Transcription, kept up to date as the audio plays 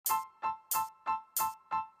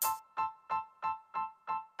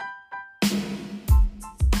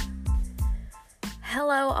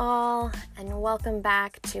Hello all, and welcome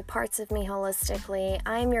back to Parts of Me Holistically.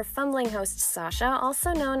 I'm your fumbling host, Sasha,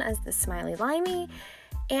 also known as the Smiley Limey,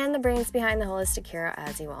 and the brains behind the Holistic Hero,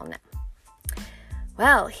 as you all know.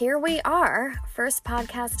 Well, here we are, first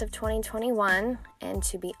podcast of 2021, and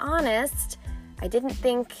to be honest, I didn't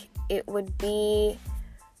think it would be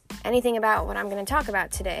anything about what I'm going to talk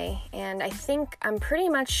about today, and I think I'm pretty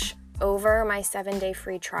much over my 7-day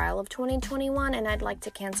free trial of 2021, and I'd like to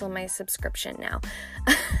cancel my subscription now.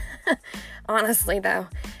 Honestly, though,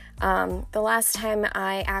 the last time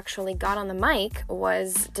I actually got on the mic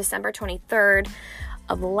was December 23rd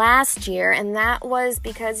of last year, and that was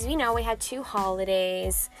because, we had 2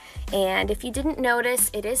 holidays, and if you didn't notice,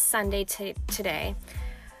 it is Sunday today.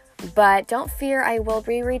 But don't fear, I will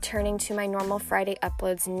be returning to my normal Friday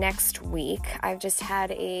uploads next week. I've just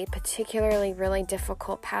had a particularly really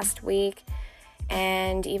difficult past week,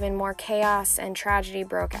 and even more chaos and tragedy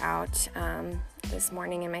broke out this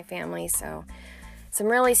morning in my family. So some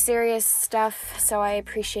really serious stuff. So I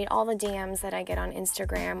appreciate all the DMs that I get on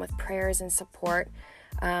Instagram with prayers and support,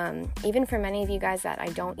 even for many of you guys that I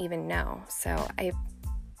don't even know. So I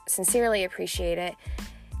sincerely appreciate it.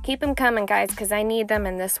 Keep them coming, guys, because I need them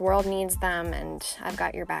and this world needs them, and I've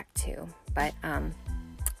got your back too. But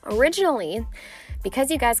originally, because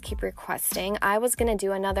you guys keep requesting, I was going to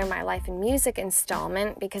do another My Life in Music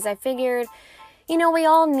installment because I figured, we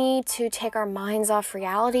all need to take our minds off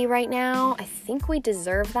reality right now. I think we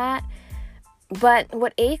deserve that. But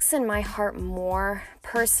what aches in my heart more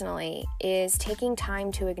personally is taking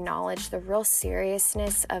time to acknowledge the real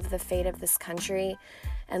seriousness of the fate of this country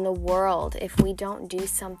and the world if we don't do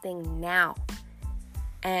something now.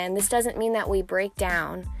 And this doesn't mean that we break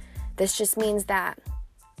down. This just means that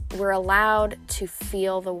we're allowed to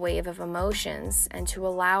feel the wave of emotions and to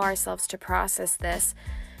allow ourselves to process this.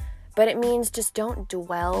 But it means just don't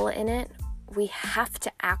dwell in it. We have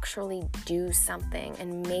to actually do something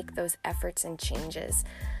and make those efforts and changes.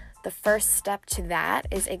 The first step to that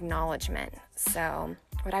is acknowledgement. So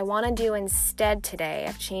what I want to do instead today,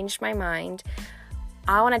 I've changed my mind.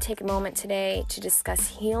 I want to take a moment today to discuss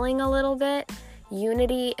healing a little bit,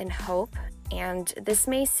 unity and hope. And this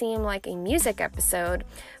may seem like a music episode,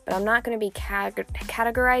 but I'm not going to be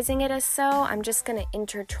categorizing it as so. I'm just going to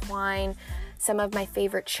intertwine some of my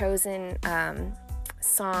favorite chosen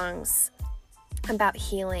songs about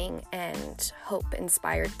healing and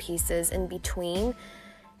hope-inspired pieces in between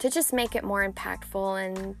to just make it more impactful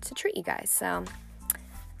and to treat you guys. So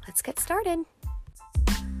let's get started.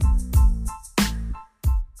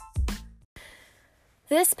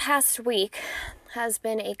 This past week has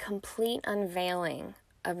been a complete unveiling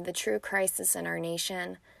of the true crisis in our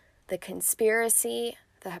nation, the conspiracy,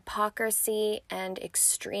 the hypocrisy, and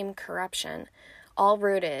extreme corruption, all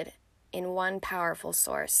rooted in one powerful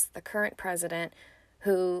source, the current president,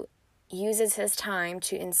 who uses his time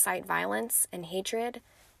to incite violence and hatred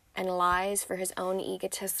and lies for his own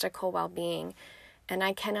egotistical well-being. And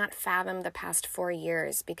I cannot fathom the past 4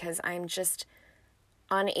 years because I'm just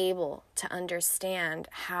unable to understand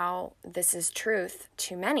how this is truth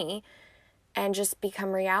to many and just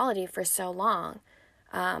become reality for so long.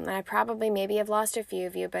 And I probably maybe have lost a few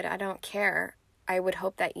of you, but I don't care. I would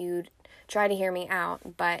hope that you'd try to hear me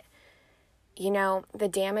out. But, the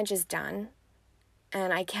damage is done,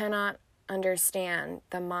 and I cannot understand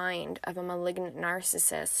the mind of a malignant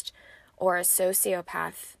narcissist or a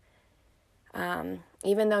sociopath.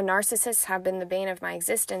 Even though narcissists have been the bane of my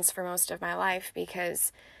existence for most of my life,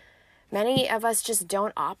 because many of us just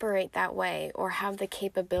don't operate that way or have the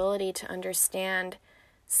capability to understand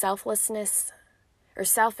selfishness,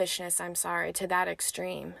 to that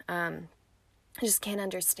extreme. I just can't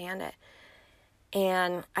understand it.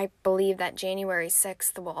 And I believe that January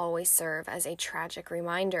 6th will always serve as a tragic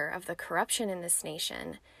reminder of the corruption in this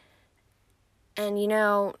nation. And you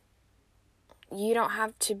don't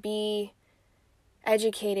have to be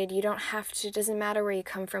educated, it doesn't matter where you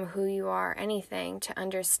come from, who you are, anything, to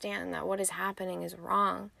understand that what is happening is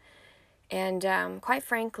wrong. And quite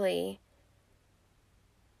frankly,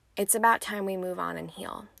 it's about time we move on and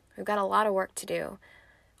heal. We've got a lot of work to do,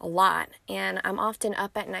 a lot. And I'm often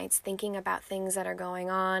up at nights thinking about things that are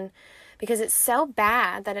going on because it's so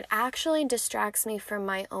bad that it actually distracts me from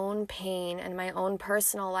my own pain and my own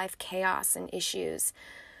personal life chaos and issues.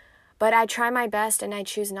 But I try my best and I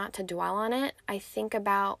choose not to dwell on it. I think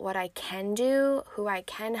about what I can do, who I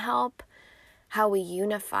can help, how we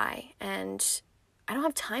unify, and I don't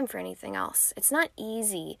have time for anything else. It's not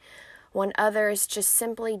easy when others just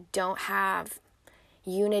simply don't have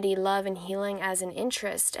unity, love, and healing as an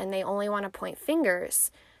interest, and they only want to point fingers.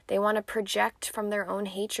 They want to project from their own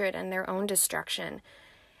hatred and their own destruction.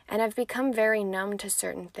 And I've become very numb to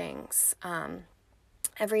certain things.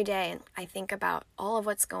 Every day I think about all of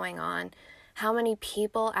what's going on, how many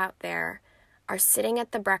people out there are sitting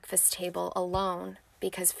at the breakfast table alone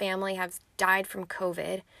because family has died from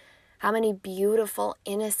COVID, how many beautiful,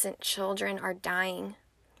 innocent children are dying,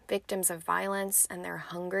 victims of violence, and they're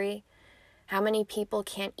hungry, how many people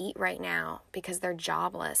can't eat right now because they're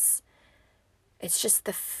jobless. It's just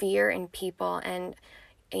the fear in people. And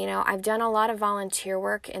I've done a lot of volunteer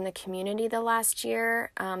work in the community the last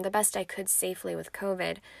year, the best I could safely with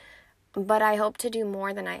COVID, but I hope to do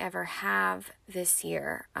more than I ever have this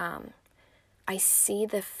year. I see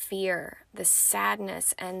the fear, the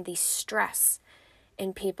sadness, and the stress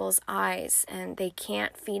in people's eyes, and they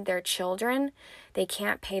can't feed their children. They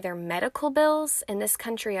can't pay their medical bills in this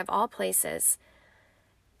country of all places.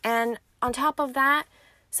 And on top of that,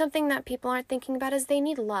 something that people aren't thinking about is they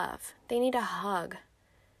need love. They need a hug.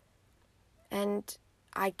 And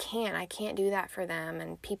I can't do that for them,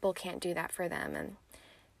 and people can't do that for them, and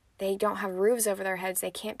they don't have roofs over their heads.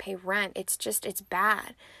 They can't pay rent. It's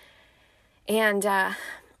bad. And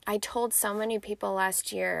I told so many people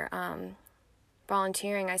last year,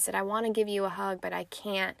 volunteering, I said, I want to give you a hug, but I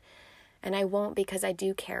can't, and I won't because I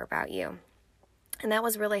do care about you. And that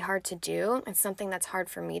was really hard to do. It's something that's hard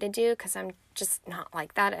for me to do because I'm just not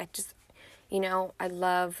like that. I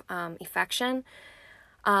love affection.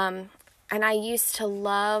 And I used to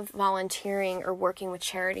love volunteering or working with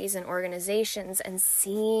charities and organizations and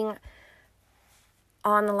seeing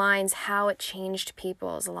on the lines how it changed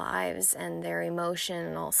people's lives and their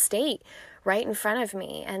emotional state right in front of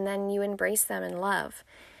me. And then you embrace them in love.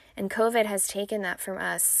 And COVID has taken that from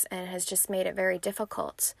us and has just made it very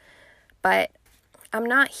difficult. But I'm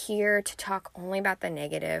not here to talk only about the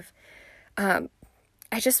negative. I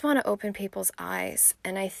just want to open people's eyes.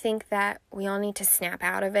 And I think that we all need to snap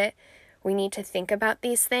out of it. We need to think about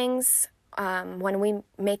these things when we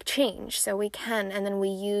make change so we can. And then we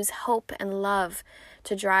use hope and love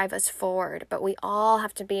to drive us forward. But we all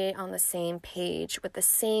have to be on the same page with the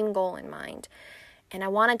same goal in mind. And I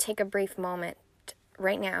want to take a brief moment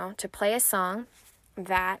right now to play a song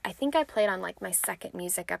that I think I played on my second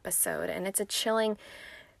music episode. And it's a chilling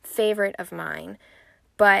favorite of mine.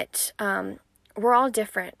 But we're all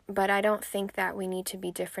different. But I don't think that we need to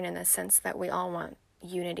be different in the sense that we all want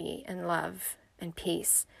unity and love and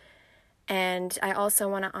peace. And I also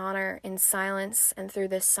want to honor in silence and through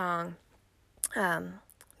this song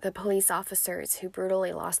the police officers who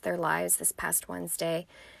brutally lost their lives this past Wednesday,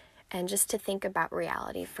 and just to think about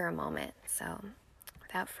reality for a moment. So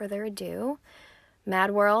without further ado, Mad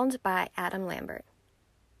World by Adam Lambert.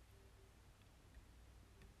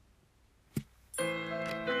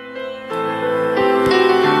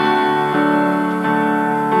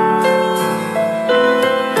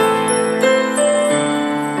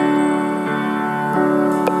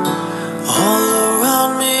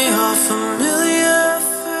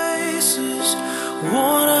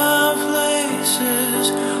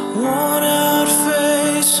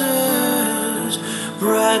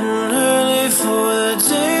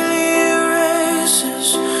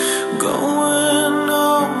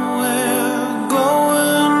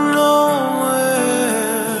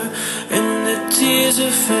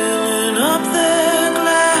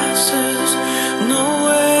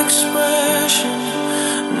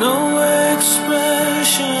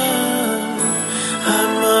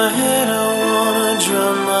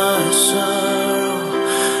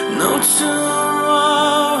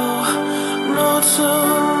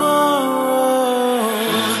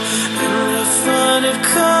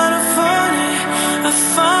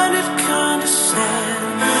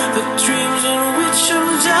 Dreams in which I'm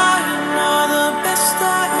dying are the best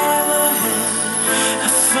I ever had.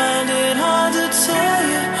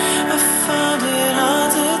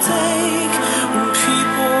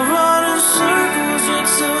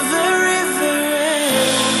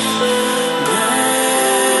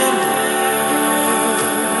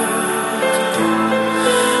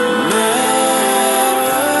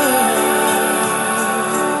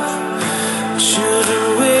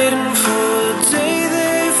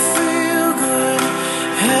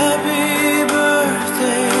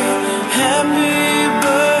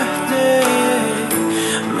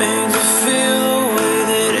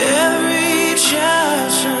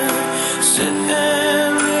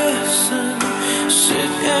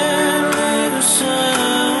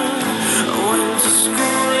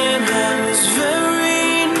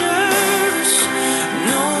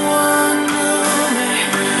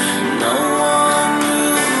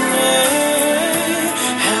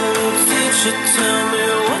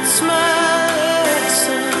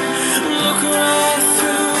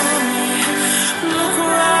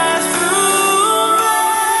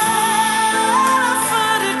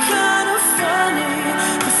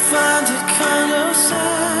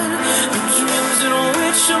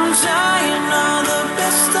 trying all the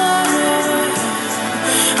best I ever had.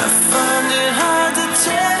 I find it hard to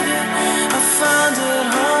tell you, I find it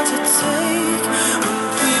hard to take. When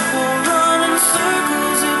people run in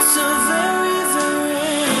circles, it's a very, very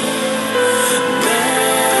bad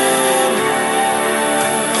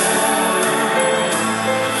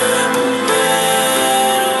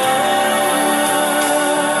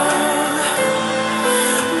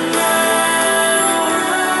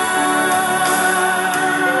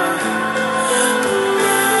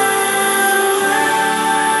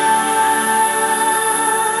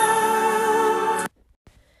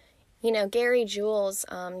You know, Gary Jules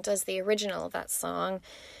does the original of that song,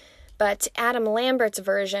 but Adam Lambert's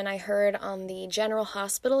version I heard on the General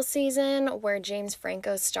Hospital season where James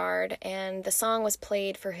Franco starred, and the song was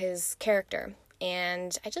played for his character,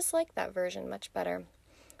 and I just like that version much better.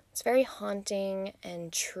 It's very haunting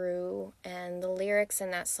and true, and the lyrics in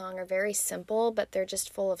that song are very simple, but they're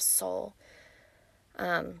just full of soul.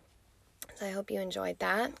 So I hope you enjoyed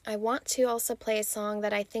that. I want to also play a song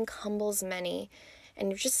that I think humbles many,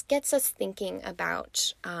 and it just gets us thinking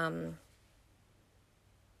about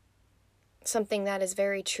something that is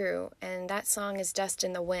very true, and that song is Dust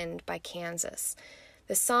in the Wind by Kansas.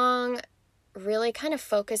 The song really kind of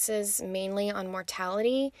focuses mainly on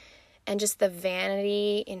mortality and just the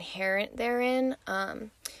vanity inherent therein. Or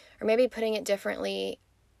maybe putting it differently,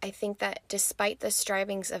 I think that despite the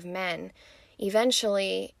strivings of men,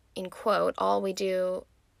 eventually, in quote, all we do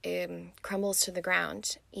crumbles to the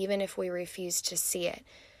ground, even if we refuse to see it.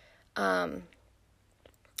 And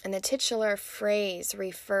the titular phrase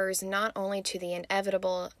refers not only to the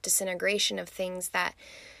inevitable disintegration of things that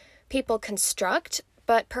people construct,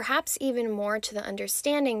 but perhaps even more to the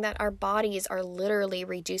understanding that our bodies are literally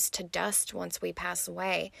reduced to dust once we pass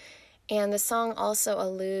away. And the song also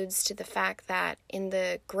alludes to the fact that in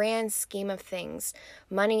the grand scheme of things,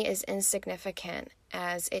 money is insignificant,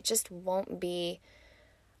 as it just won't be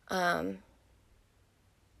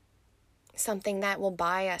something that will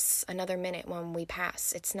buy us another minute when we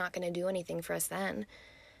pass. It's not going to do anything for us then.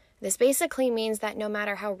 This basically means that no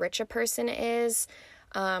matter how rich a person is,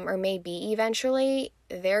 or may be eventually,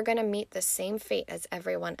 they're going to meet the same fate as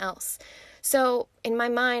everyone else. So in my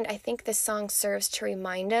mind, I think this song serves to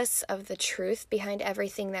remind us of the truth behind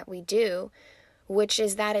everything that we do, which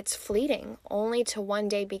is that it's fleeting, only to one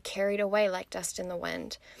day be carried away like dust in the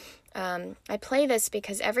wind. I play this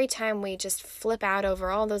because every time we just flip out over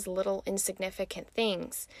all those little insignificant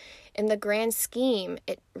things, in the grand scheme,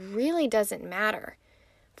 it really doesn't matter.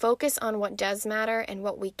 Focus on what does matter and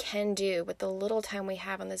what we can do with the little time we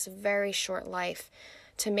have on this very short life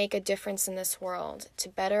to make a difference in this world, to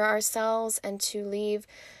better ourselves, and to leave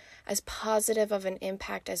as positive of an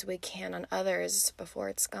impact as we can on others before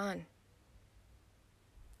it's gone.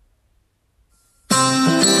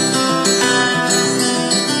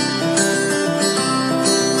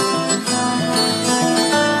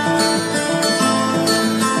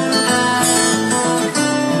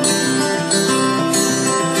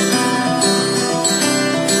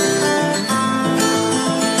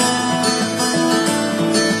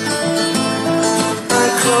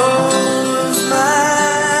 Close my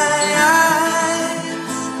eyes,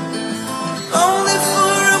 only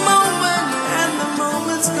for a moment.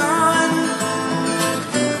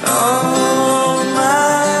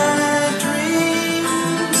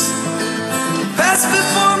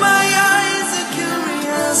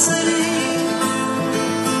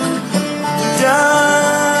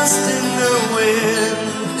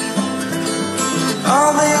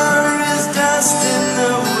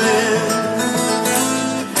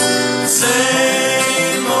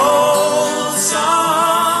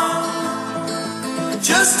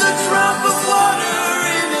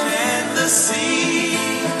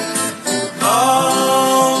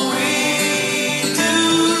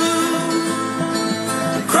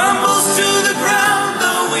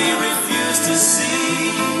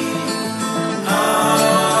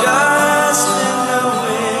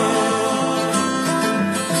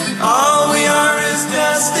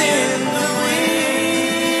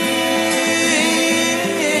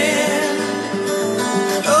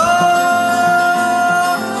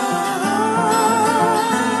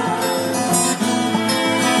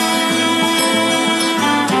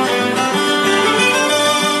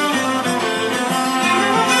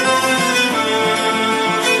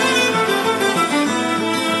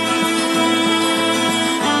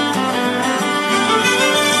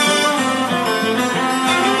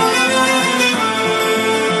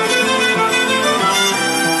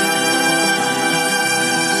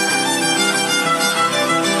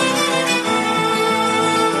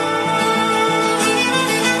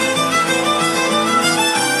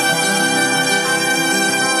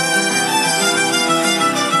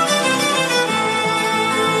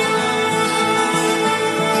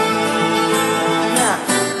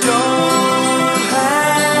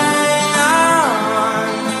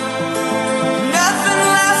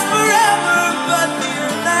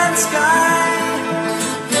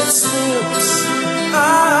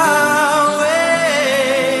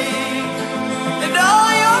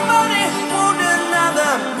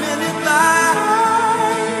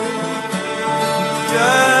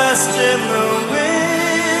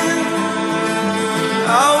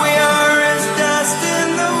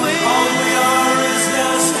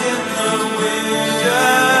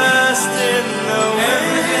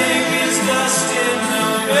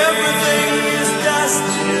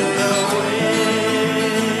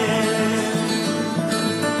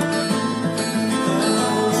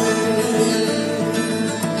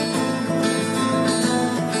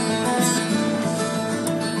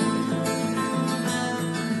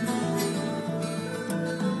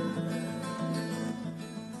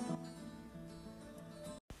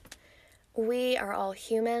 are all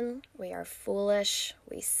human, we are foolish,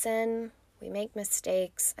 we sin, we make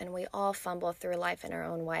mistakes, and we all fumble through life in our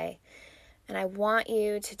own way. And I want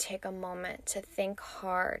you to take a moment to think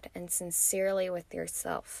hard and sincerely with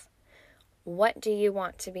yourself. What do you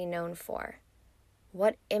want to be known for?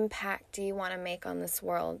 What impact do you want to make on this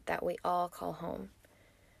world that we all call home?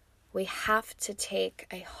 We have to take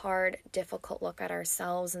a hard, difficult look at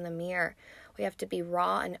ourselves in the mirror. We have to be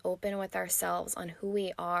raw and open with ourselves on who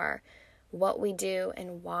we are, what we do,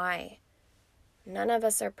 and why. None of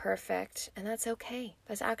us are perfect, and that's okay.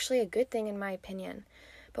 That's actually a good thing in my opinion.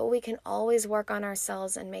 But we can always work on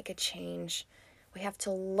ourselves and make a change. We have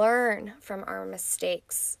to learn from our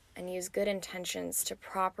mistakes and use good intentions to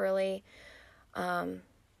properly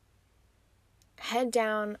head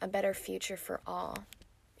down a better future for all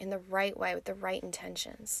in the right way with the right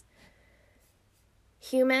intentions.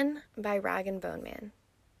 Human by Rag and Bone Man.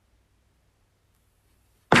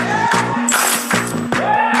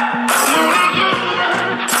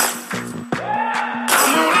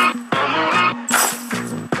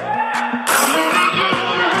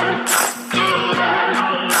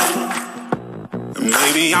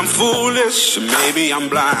 Maybe I'm foolish, or maybe I'm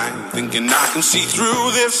blind, thinking I can see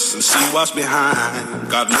through this and see what's behind.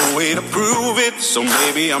 Got no way to prove it, so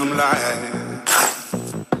maybe I'm lying.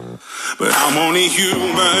 But I'm only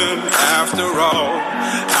human after all.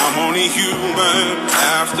 I'm only human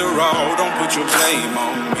after all. Don't put your blame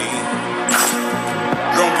on me.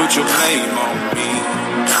 Don't put your blame on me.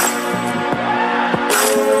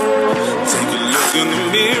 Take a look in the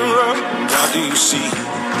mirror, what do you see?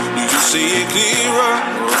 Do you see it clearer,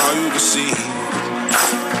 or are you deceived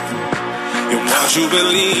in what you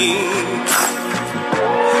believe?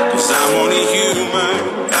 'Cause I'm only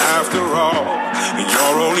human after all, and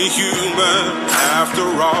you're only human after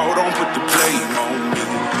all. Don't put the blame on me.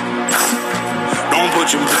 Don't put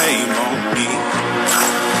your blame on me.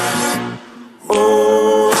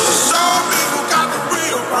 Oh, some people got the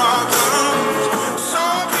real problems.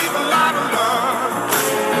 Some people out of love.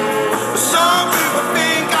 Some people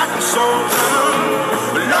think I can solve them,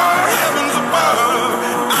 but Lord heavens above,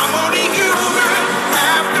 I'm only human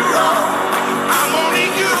after all. I'm only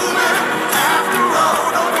human after all.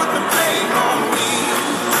 Don't put the blame on me.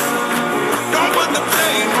 Don't put the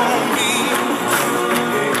blame on me.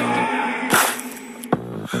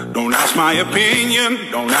 Don't ask my opinion,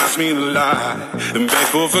 don't ask me to lie, and beg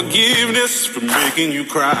for forgiveness for making you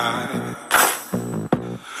cry.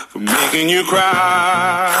 For making you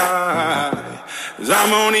cry. 'Cause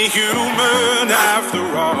I'm only human after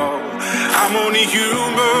all. I'm only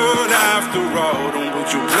human after all. Don't put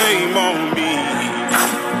your blame on me.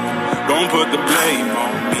 Don't put the blame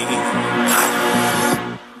on me.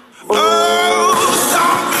 Oh,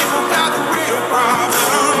 some people got the real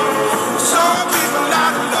problem. Some people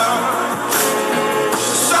out of love.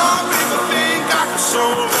 Some people think I can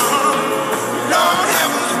solve them. Lord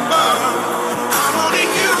heavens above, I'm only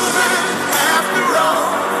human after all.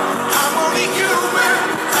 I'm only human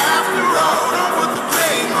after all. Don't put the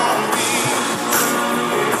blame on me.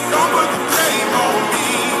 Don't put the blame on me.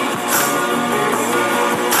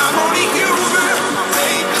 I'm only human. I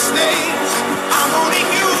made mistakes. I'm only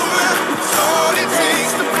human. It's all it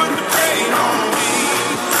takes to put the blame on me.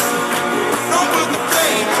 Don't put the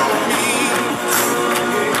blame on me.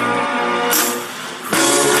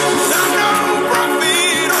 'Cause I'm no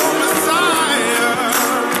prophet or Messiah.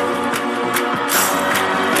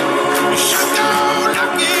 You should go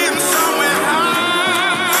looking somewhere higher.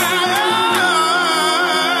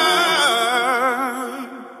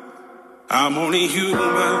 I'm only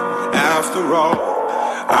human after all.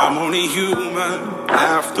 I'm only human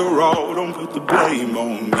after all. Don't put the blame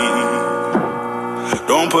on me.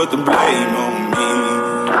 Don't put the blame on me.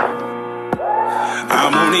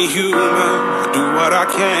 I'm only human. I do what I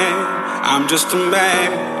can. I'm just a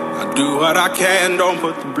man. I do what I can. Don't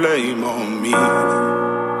put the blame on me.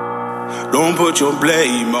 Don't put your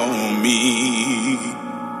blame on me.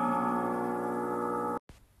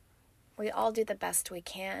 We all do the best we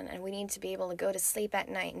can, and we need to be able to go to sleep at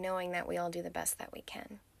night knowing that we all do the best that we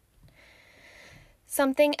can.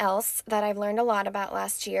 Something else that I've learned a lot about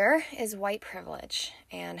last year is white privilege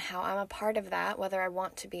and how I'm a part of that whether I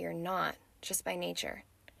want to be or not, just by nature.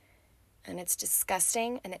 And it's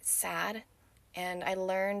disgusting and it's sad, and I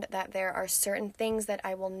learned that there are certain things that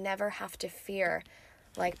I will never have to fear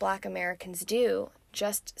like Black Americans do,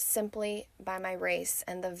 just simply by my race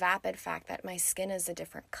and the vapid fact that my skin is a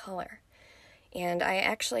different color. And I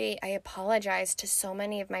apologized to so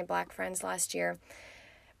many of my Black friends last year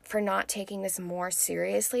for not taking this more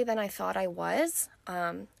seriously than I thought I was.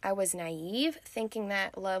 I was naive, thinking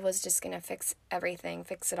that love was just going to fix everything,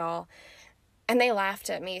 fix it all. And they laughed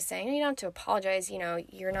at me saying, you don't have to apologize,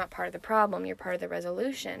 you're not part of the problem, you're part of the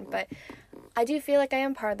resolution. But I do feel like I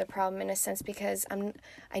am part of the problem in a sense because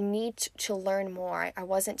I need to learn more. I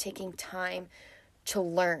wasn't taking time to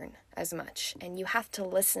learn as much. And you have to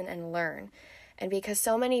listen and learn. And because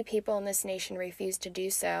so many people in this nation refuse to do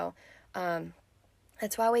so,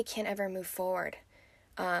 that's why we can't ever move forward.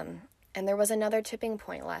 And there was another tipping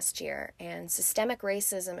point last year, and systemic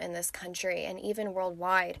racism in this country and even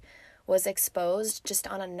worldwide was exposed just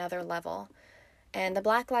on another level. And the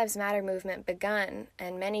Black Lives Matter movement begun,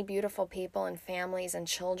 and many beautiful people and families and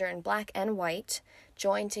children, black and white,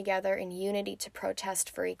 joined together in unity to protest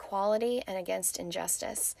for equality and against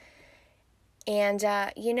injustice. And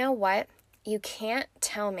you know what? You can't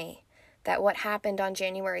tell me that what happened on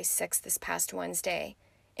January 6th this past Wednesday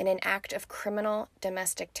in an act of criminal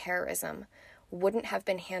domestic terrorism wouldn't have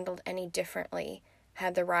been handled any differently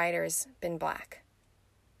had the rioters been black.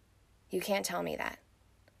 You can't tell me that.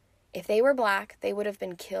 If they were black, they would have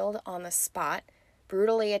been killed on the spot,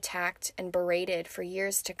 brutally attacked and berated for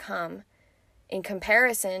years to come, in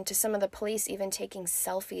comparison to some of the police even taking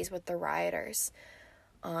selfies with the rioters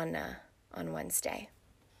on Wednesday.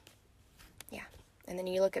 Yeah. And then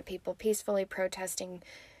you look at people peacefully protesting,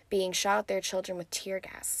 being shot at their children with tear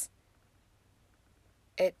gas.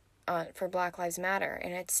 For Black Lives Matter.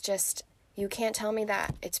 And it's just, you can't tell me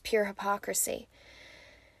that. It's pure hypocrisy.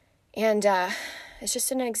 And it's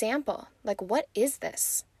just an example. Like, what is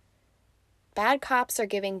this? Bad cops are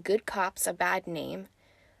giving good cops a bad name.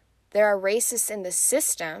 There are racists in the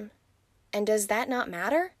system. And does that not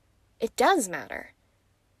matter? It does matter.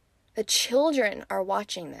 The children are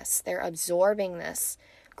watching this. They're absorbing this,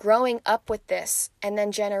 growing up with this, and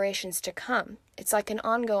then generations to come. It's like an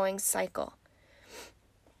ongoing cycle.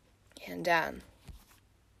 And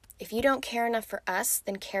if you don't care enough for us,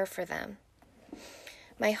 then care for them.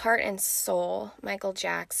 My Heart and Soul, Michael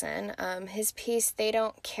Jackson, his piece, They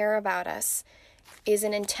Don't Care About Us, is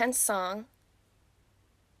an intense song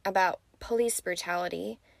about police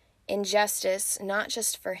brutality, injustice, not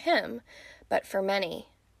just for him, but for many,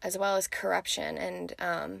 as well as corruption. And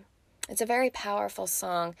it's a very powerful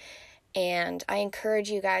song. And I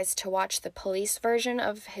encourage you guys to watch the police version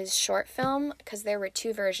of his short film, because there were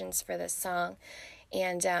 2 versions for this song.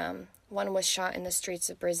 And one was shot in the streets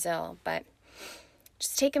of Brazil. But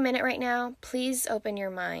just take a minute right now. Please open your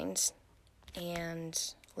mind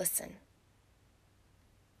and listen.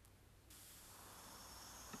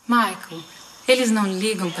 Michael, eles não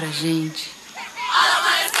ligam pra gente.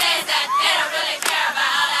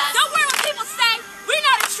 Don't worry what people say. We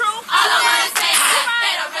know the truth. All I wanna say is that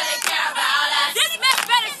they don't really care about us. This mess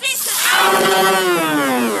better cease to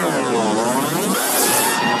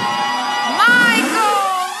Michael,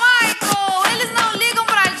 eles não ligam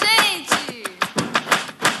pra gente.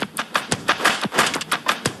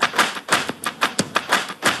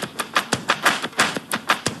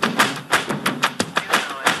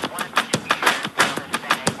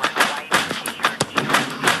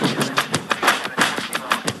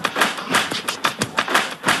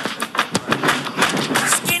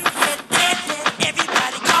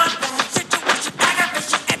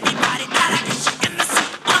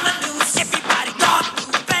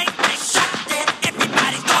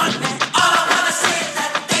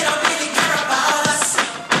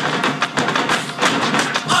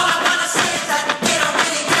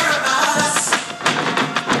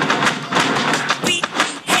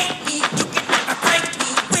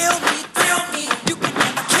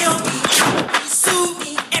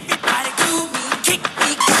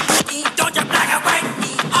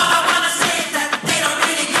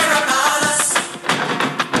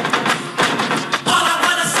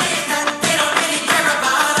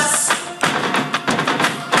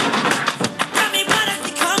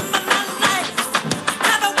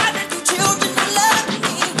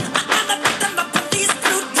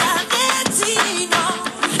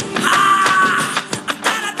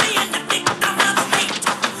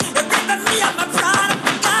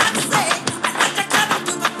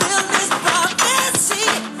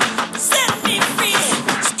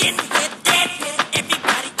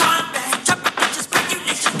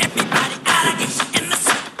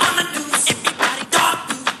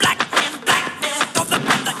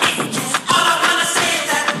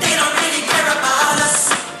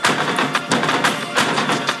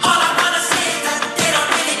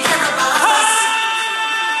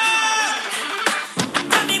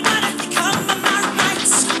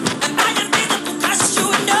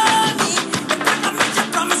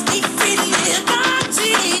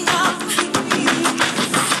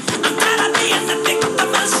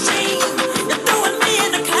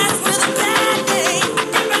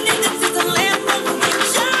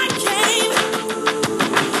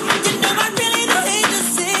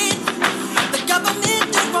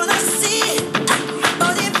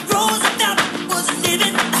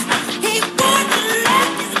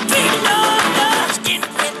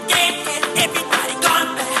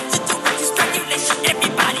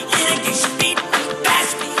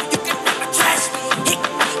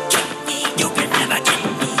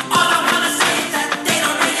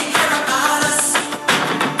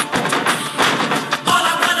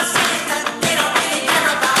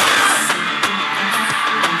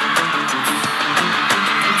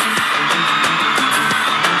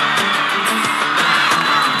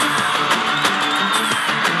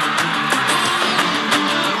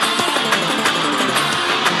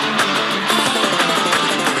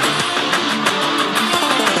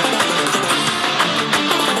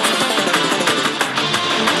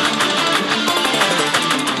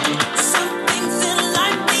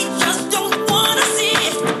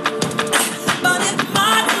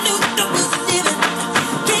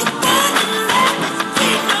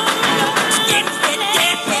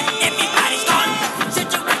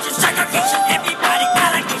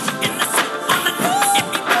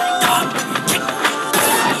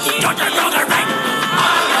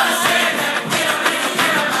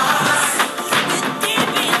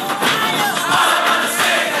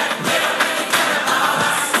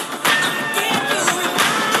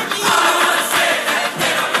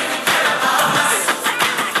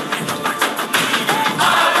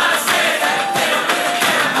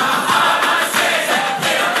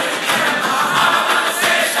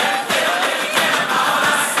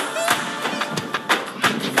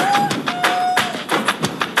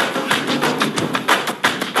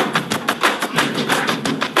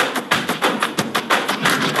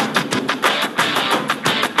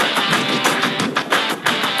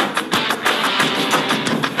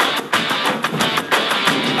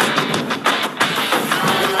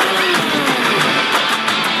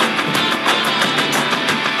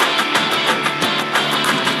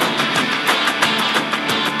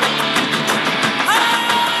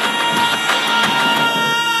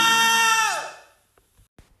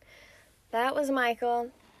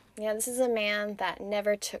 Michael, yeah, this is a man that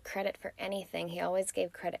never took credit for anything. He always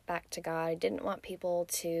gave credit back to God. He didn't want people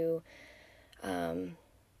to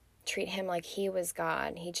treat him like he was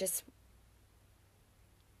God. He just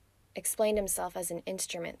explained himself as an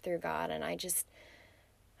instrument through God, and I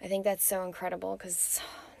think that's so incredible, because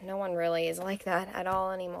no one really is like that at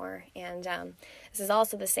all anymore. And this is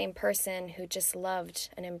also the same person who just loved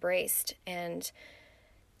and embraced and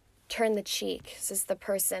turned the cheek. This is the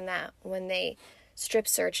person that when they strip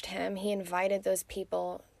searched him, he invited those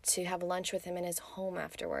people to have lunch with him in his home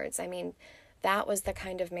afterwards. I mean, that was the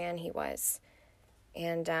kind of man he was.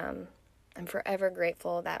 And I'm forever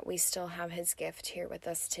grateful that we still have his gift here with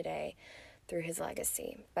us today through his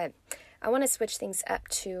legacy. But I want to switch things up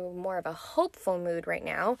to more of a hopeful mood right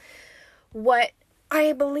now. What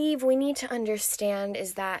I believe we need to understand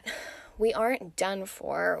is that we aren't done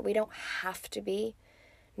for. We don't have to be.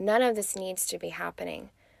 None of this needs to be happening.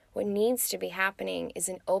 What needs to be happening is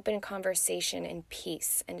an open conversation in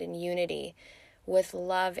peace and in unity with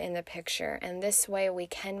love in the picture. And this way we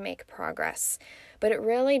can make progress. But it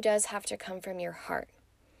really does have to come from your heart.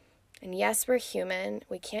 And yes, we're human.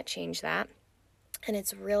 We can't change that. And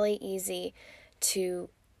it's really easy to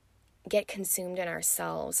get consumed in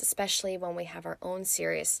ourselves, especially when we have our own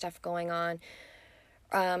serious stuff going on,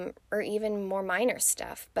 or even more minor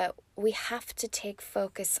stuff. But we have to take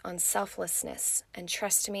focus on selflessness. And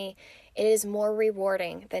trust me, it is more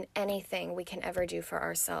rewarding than anything we can ever do for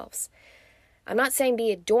ourselves. I'm not saying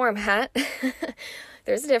be a doormat.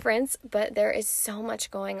 There's a difference, but there is so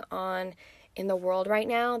much going on in the world right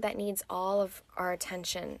now that needs all of our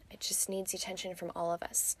attention. It just needs attention from all of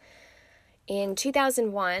us. In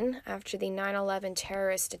 2001, after the 9/11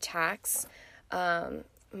 terrorist attacks,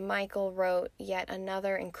 Michael wrote yet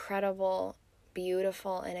another incredible,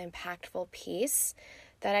 beautiful, and impactful piece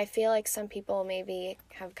that I feel like some people maybe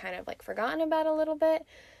have kind of like forgotten about a little bit.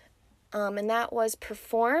 And that was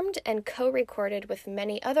performed and co-recorded with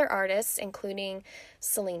many other artists, including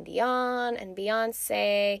Celine Dion and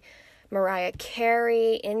Beyonce, Mariah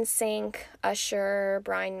Carey, NSYNC, Usher,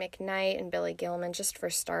 Brian McKnight, and Billy Gilman, just for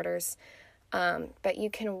starters. But you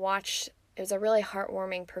can watch, it was a really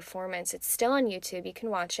heartwarming performance. It's still on YouTube, you can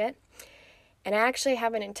watch it. And I actually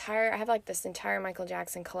have this entire Michael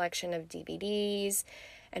Jackson collection of DVDs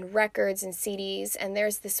and records and CDs. And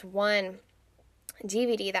there's this one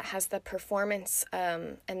DVD that has the performance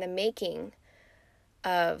and the making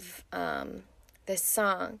of this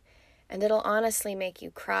song. And it'll honestly make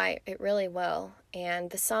you cry. It really will. And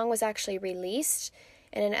the song was actually released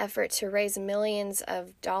in an effort to raise millions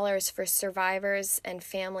of dollars for survivors and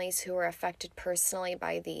families who were affected personally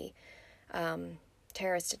by the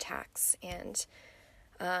terrorist attacks. And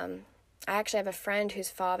I actually have a friend whose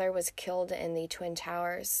father was killed in the Twin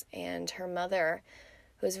Towers, and her mother,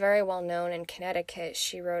 who is very well known in Connecticut,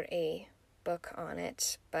 she wrote a book on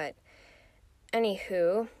it. But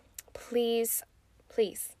anywho, please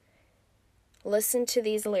listen to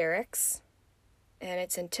these lyrics, and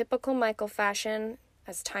it's in typical Michael fashion,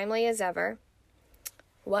 as timely as ever.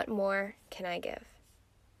 What more can I give?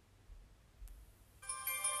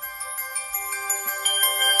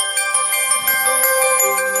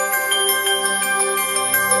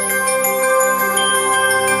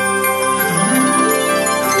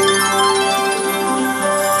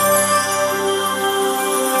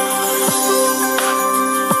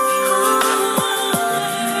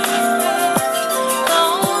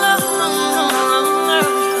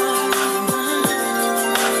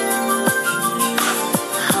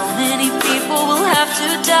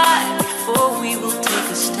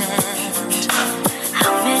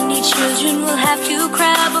 Children will have to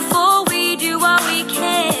cry before we do what we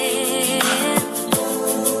can.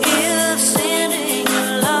 If sending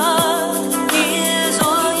your love is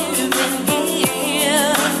all you've been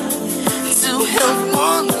given to help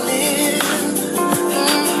one live,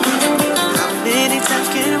 how many times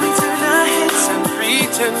can we turn our heads and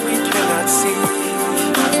pretend we cannot see?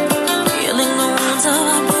 Healing the wounds of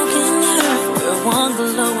our broken earth, we're one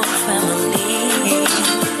global family.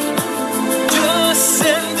 Just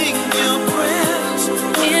sending your prayers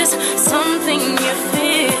is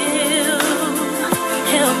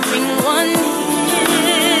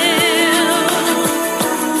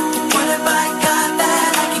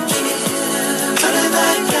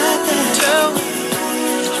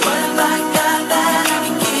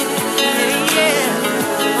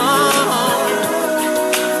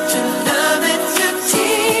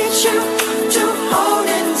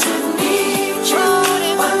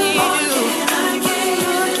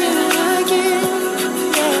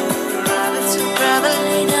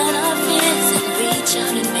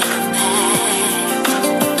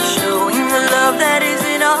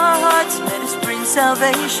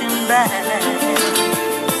salvation back.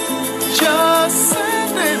 Just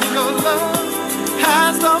sending your love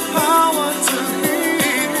has the power to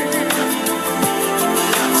heal.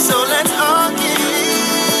 So let's all give.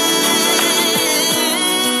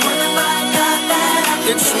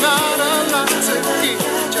 It's not a lot to give,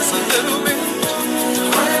 just a little bit.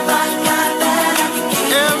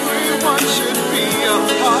 Everyone should be a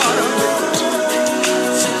part of it.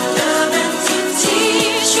 To love and to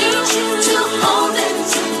teach you, to hold and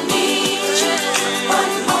to need you.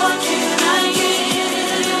 What more can I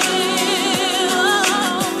give?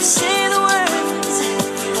 Say the words,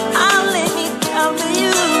 I'll lay me down for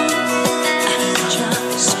you.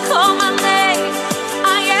 Just call my name,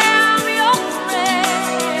 I am your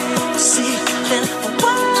friend. See, then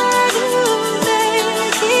why do they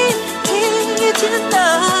keep teaching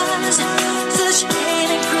us such hate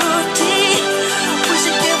and cruelty? We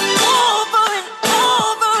should give over and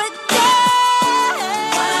over again.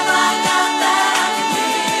 What have I got that I can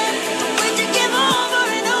give? We should give over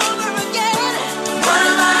and over again. What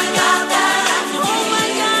have I got that I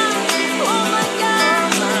can give? Oh my God,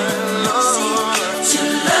 See, to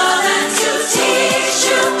love and to teach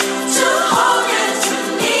you, to hold and to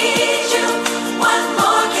need you. What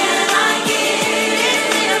more can I give?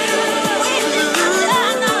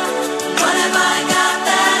 What have I got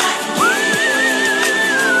that I can give?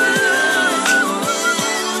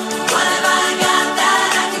 What have I got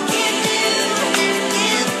that I can give?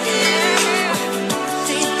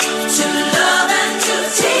 To love and to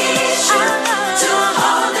teach you, to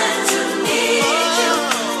hold and to need you.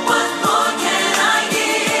 What more can I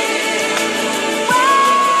give? What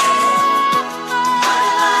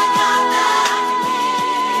have I got that I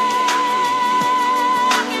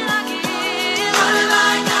can give? What have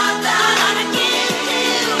I got that I can give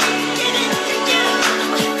you?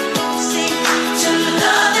 See, to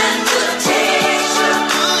love and to teach you,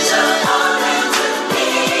 to hold and to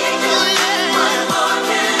need you. What more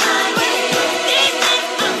can I give?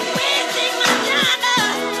 I'm wasting my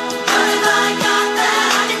time. What have I got that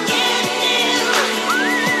I can give you?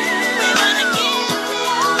 We wanna give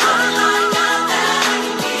you. What have I got that I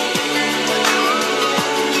can give?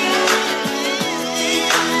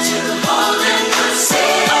 To hold and to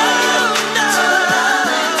see you, to love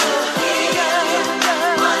and to hear you.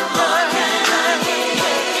 What more can I give?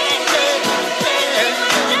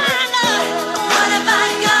 What have I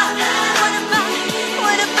got?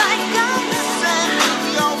 What have I got?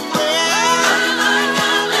 Your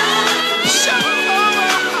friend, show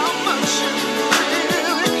how much you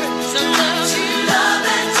really care. To love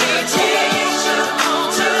and to teach you,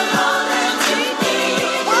 to hold and to need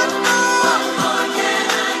you. What more can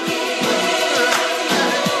I give?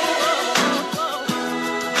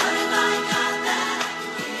 What have I got that?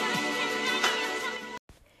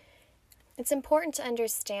 It's important to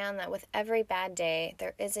understand that with every bad day,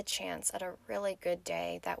 there is a chance at a really good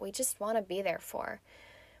day that we just want to be there for.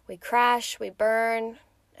 We crash, we burn,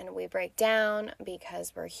 and we break down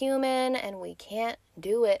because we're human and we can't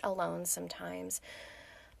do it alone sometimes.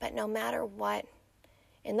 But no matter what,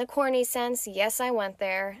 in the corny sense, yes, I went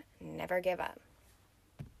there, never give up.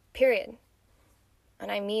 Period.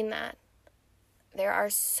 And I mean that. There are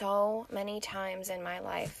so many times in my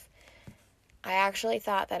life I actually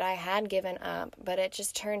thought that I had given up, but it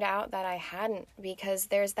just turned out that I hadn't, because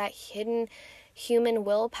there's that hidden human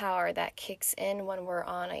willpower that kicks in when we're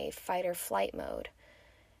on a fight or flight mode.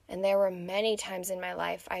 And there were many times in my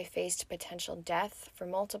life I faced potential death for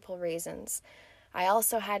multiple reasons. I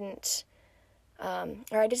also hadn't,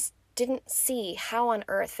 I just didn't see how on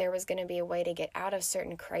earth there was going to be a way to get out of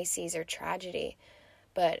certain crises or tragedy.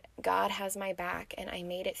 But God has my back, and I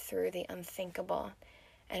made it through the unthinkable.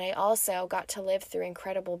 And I also got to live through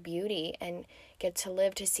incredible beauty and get to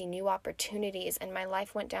live to see new opportunities. And my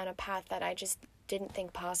life went down a path that I just didn't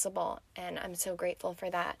think possible. And I'm so grateful for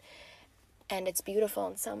that. And it's beautiful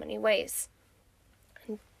in so many ways.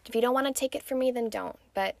 And if you don't want to take it from me, then don't.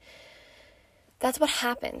 But that's what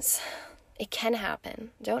happens. It can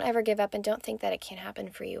happen. Don't ever give up, and don't think that it can't happen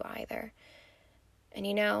for you either. And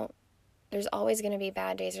you know, there's always going to be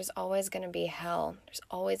bad days. There's always going to be hell. There's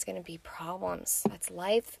always going to be problems. That's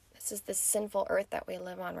life. This is the sinful earth that we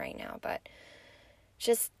live on right now. But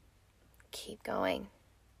just keep going.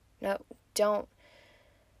 No, don't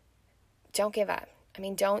give up. I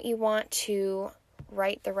mean, don't you want to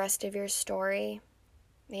write the rest of your story,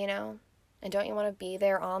 you know? And don't you want to be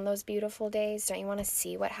there on those beautiful days? Don't you want to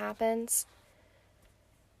see what happens?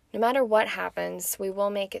 No matter what happens, we will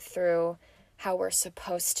make it through how we're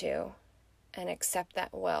supposed to, and accept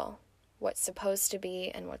that will, what's supposed to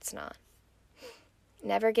be and what's not.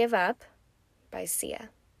 Never Give Up by Sia.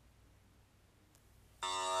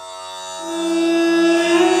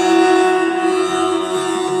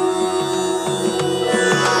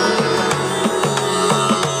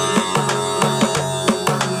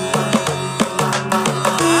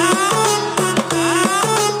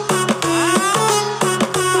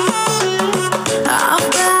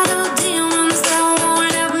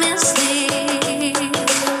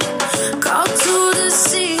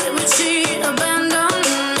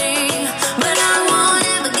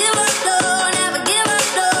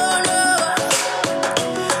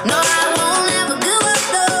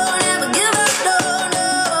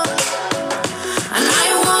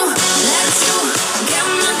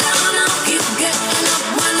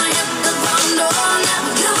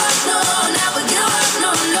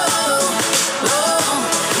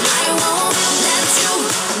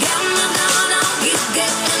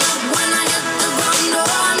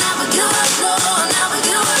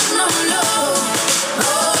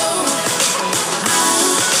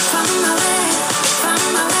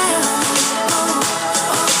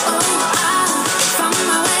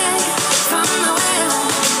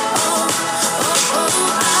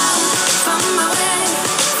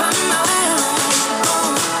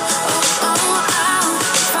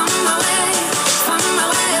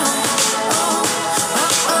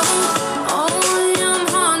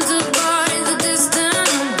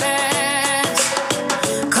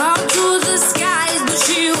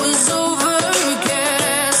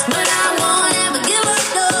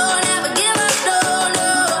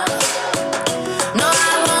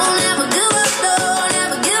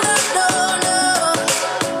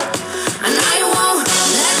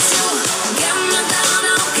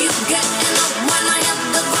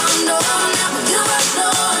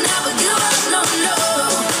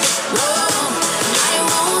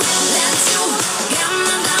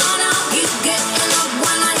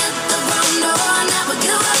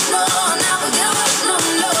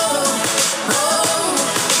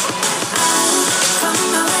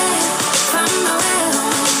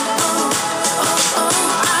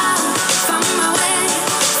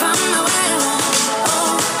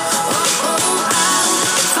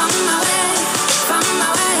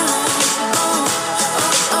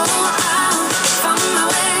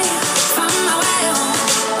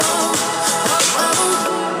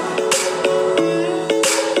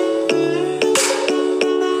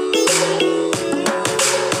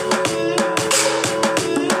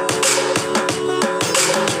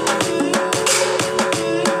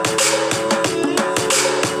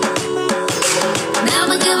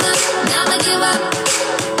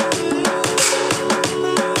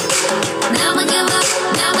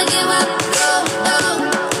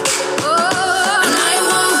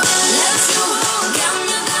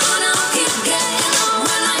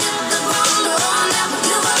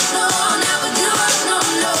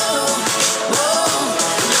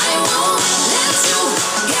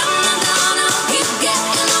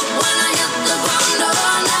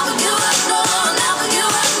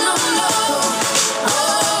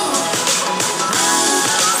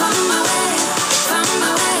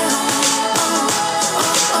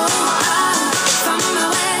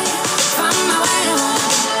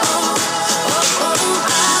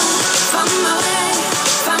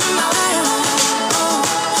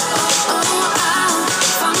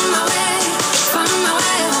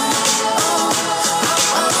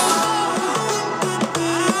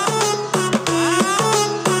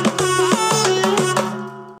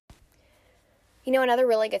 You know, another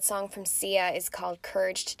really good song from Sia is called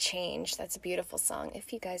Courage to Change. That's a beautiful song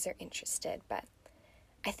if you guys are interested. But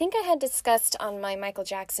I think I had discussed on my Michael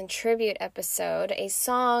Jackson tribute episode a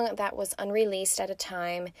song that was unreleased at a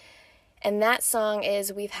time, and that song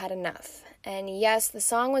is We've Had Enough. And yes, the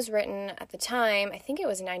song was written at the time, I think it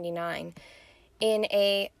was 99, in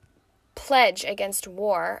a pledge against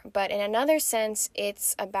war, but in another sense,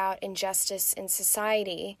 it's about injustice in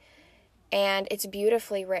society. And it's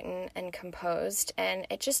beautifully written and composed, and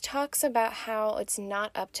it just talks about how it's not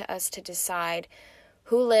up to us to decide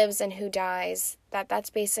who lives and who dies, that's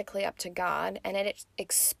basically up to God, and it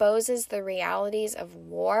exposes the realities of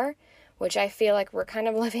war, which I feel like we're kind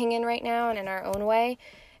of living in right now and in our own way,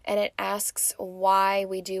 and it asks why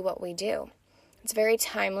we do what we do. It's very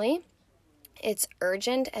timely, it's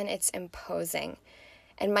urgent, and it's imposing.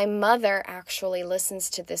 And my mother actually listens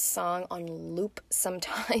to this song on loop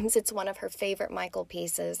sometimes. It's one of her favorite Michael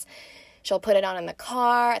pieces. She'll put it on in the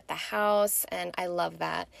car, at the house, and I love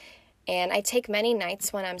that. And I take many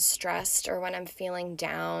nights when I'm stressed or when I'm feeling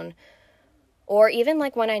down, or even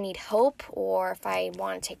like when I need hope, or if I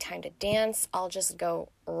want to take time to dance, I'll just go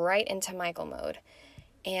right into Michael mode.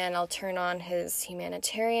 And I'll turn on his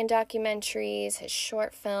humanitarian documentaries, his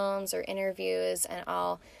short films or interviews, and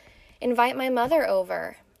I'll invite my mother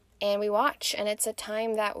over and we watch, and it's a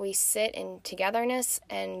time that we sit in togetherness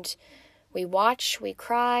and we watch, we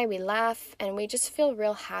cry, we laugh, and we just feel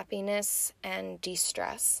real happiness and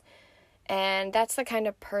de-stress. And that's the kind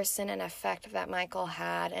of person and effect that Michael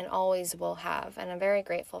had and always will have, and I'm very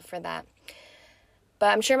grateful for that. But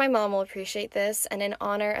I'm sure my mom will appreciate this, and in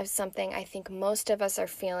honor of something I think most of us are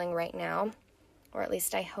feeling right now, or at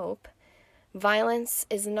least I hope, violence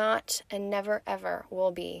is not and never ever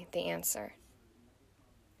will be the answer.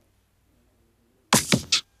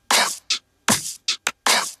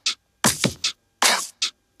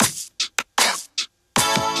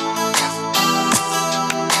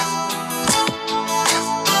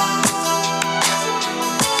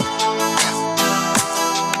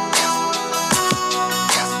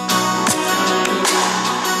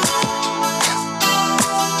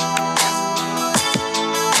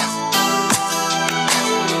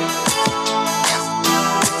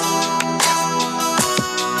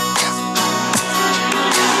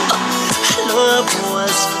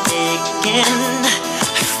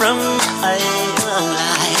 From a young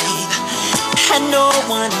life, and no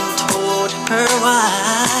one told her why.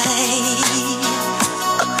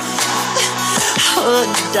 Her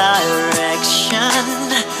direction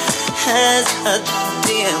has a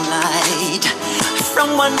dim light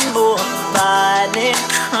from one more violent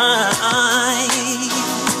crime.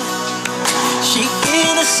 She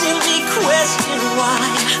innocently questioned why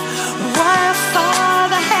her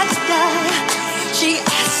father had to die. She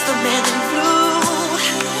asked the man in blue,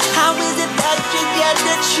 how is it that you get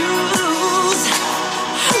to choose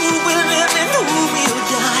who will live and who will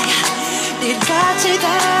die? Did God say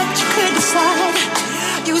that you could decide?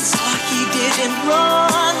 You saw he didn't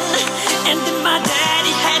run, and then my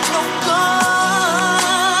daddy had no gun.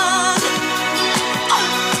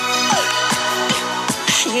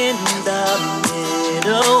 In the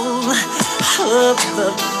middle of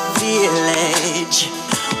the village,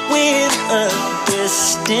 with a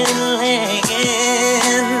distant land,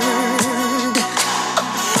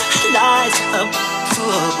 lies a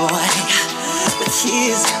poor boy with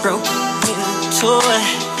his broken toy,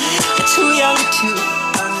 too young to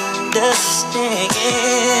understand.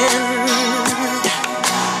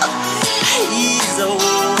 He's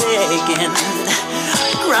awakened,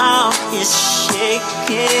 ground is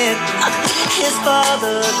shaking, his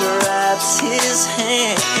father grabs his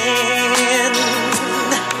hand,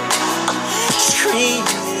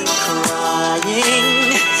 screaming,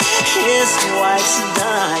 crying, his wife's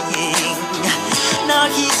dying. Now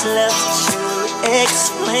he's left to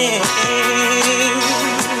explain.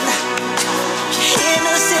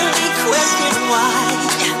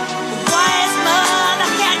 Why is mother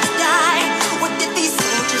had to die? What did these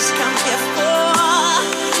soldiers come here for?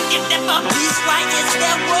 If they're for peace, why is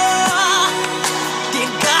there war? Did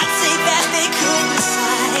God say that they couldn't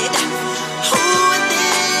decide who would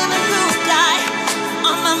live and who would die?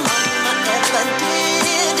 All my mama ever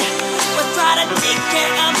did was try to take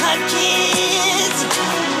care of her kids.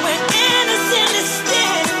 When innocent is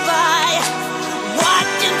standing by,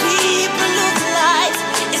 watching people lose lives,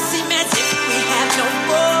 it seems as if we have no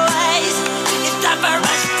voice. It's time for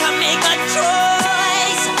us to make a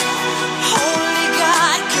choice. Only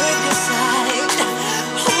God could decide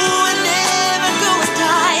who would live and who would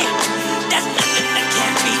die. There's nothing that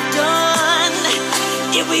can't be done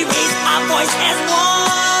if we raise our voice as one.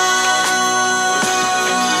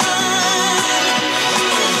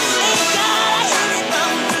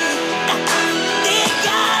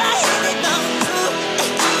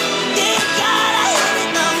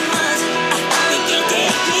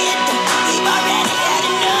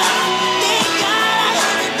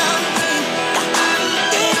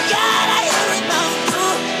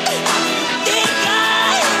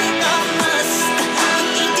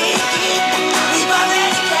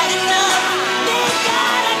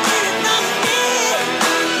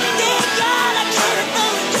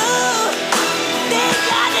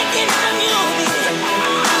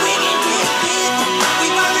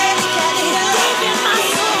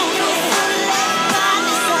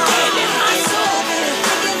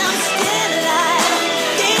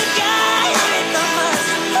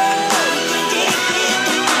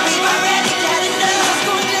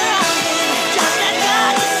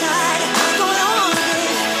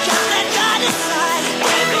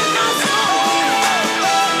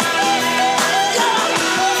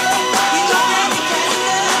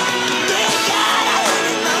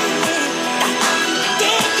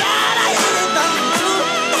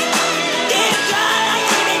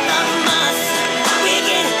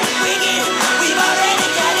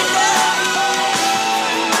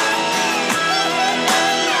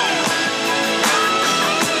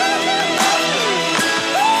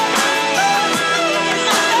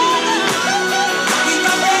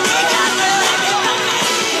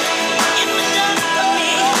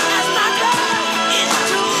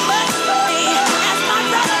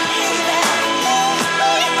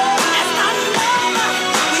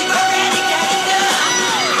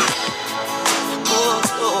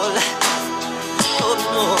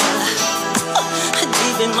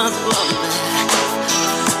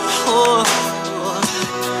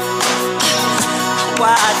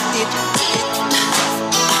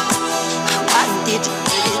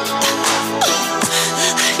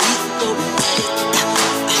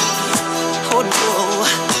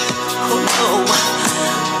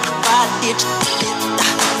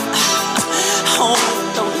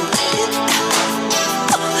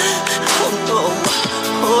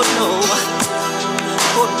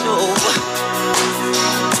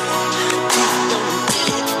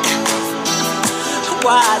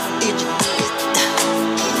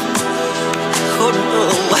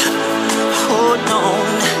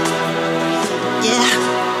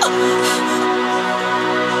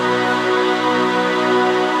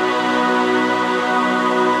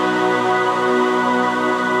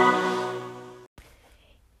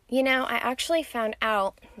 You know, I actually found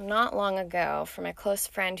out not long ago from a close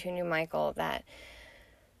friend who knew Michael that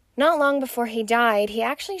not long before he died, he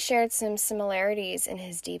actually shared some similarities in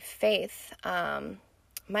his deep faith.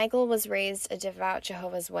 Michael was raised a devout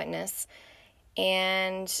Jehovah's Witness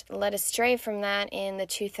and led astray from that in the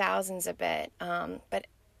 2000s a bit. But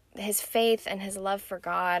his faith and his love for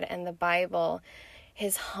God and the Bible,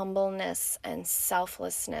 his humbleness and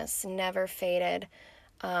selflessness never faded.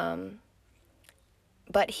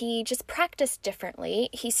 But he just practiced differently.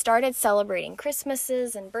 He started celebrating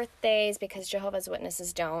Christmases and birthdays because Jehovah's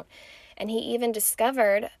Witnesses don't. And he even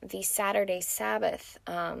discovered the Saturday Sabbath,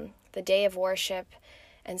 the day of worship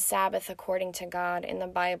and Sabbath according to God in the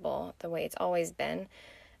Bible, the way it's always been.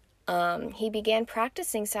 He began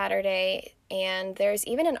practicing Saturday, and there's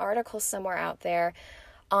even an article somewhere out there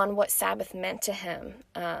on what Sabbath meant to him.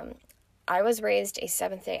 I was raised a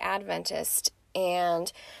Seventh-day Adventist,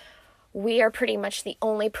 and we are pretty much the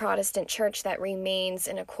only Protestant church that remains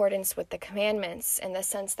in accordance with the commandments in the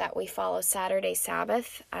sense that we follow Saturday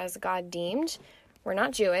Sabbath as God deemed. We're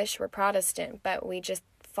not Jewish, we're Protestant, but we just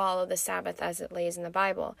follow the Sabbath as it lays in the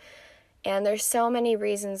Bible. And there's so many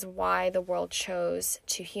reasons why the world chose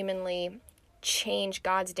to humanly change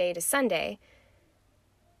God's day to Sunday,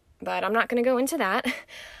 but I'm not going to go into that.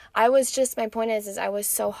 My point is I was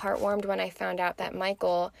so heartwarmed when I found out that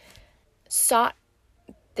Michael sought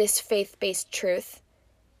this faith-based truth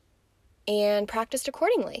and practiced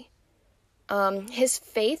accordingly. His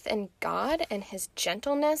faith in God and his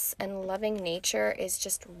gentleness and loving nature is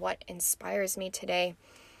just what inspires me today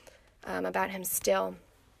about him still.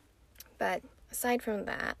 But aside from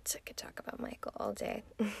that, I could talk about Michael all day.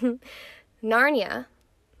 Narnia,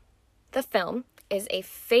 the film, is a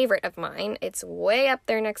favorite of mine. It's way up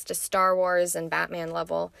there next to Star Wars and Batman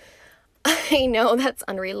level. I know that's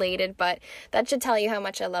unrelated, but that should tell you how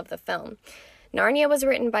much I love the film. Narnia was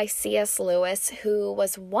written by C.S. Lewis, who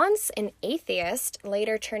was once an atheist,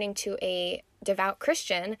 later turning to a devout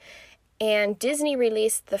Christian, and Disney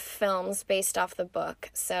released the films based off the book.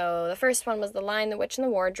 So the first one was The Lion, the Witch, and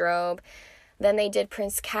the Wardrobe. Then they did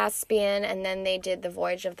Prince Caspian, and then they did The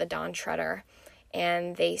Voyage of the Dawn Treader.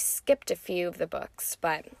 And they skipped a few of the books.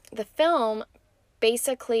 But the film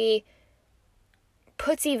basically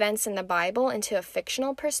puts events in the Bible into a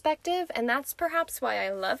fictional perspective, and that's perhaps why I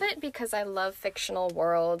love it, because I love fictional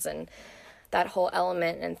worlds and that whole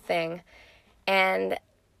element and thing. And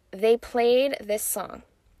they played this song.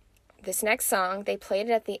 This next song, they played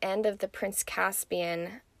it at the end of the Prince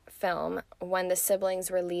Caspian film when the siblings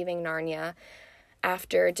were leaving Narnia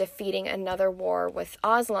after defeating another war with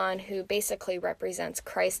Aslan, who basically represents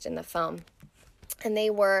Christ in the film. And they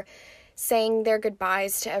were saying their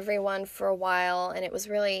goodbyes to everyone for a while, and it was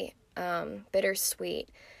really bittersweet.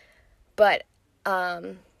 But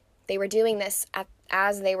they were doing this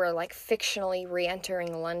as they were like fictionally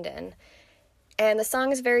re-entering London. And the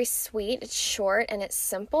song is very sweet, it's short, and it's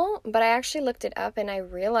simple, but I actually looked it up and I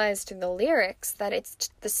realized through the lyrics that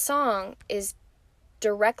the song is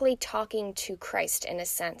directly talking to Christ in a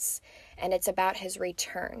sense, and it's about his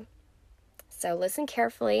return. So listen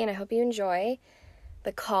carefully, and I hope you enjoy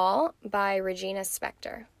The Call by Regina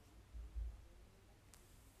Spektor.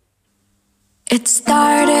 It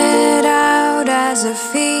started out as a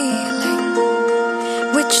feeling,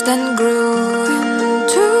 which then grew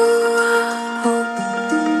into a hope,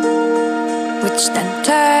 which then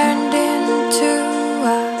turned into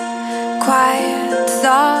a quiet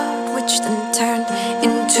thought, which then turned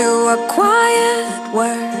into a quiet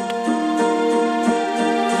word.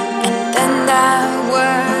 And then that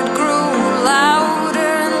word grew louder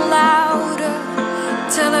and louder,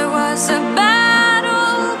 till it was a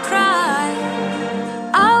battle cry.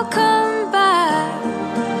 I'll come back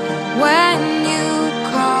when you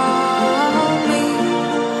call me.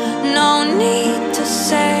 No need to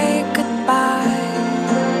say goodbye.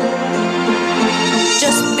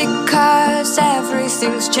 Just because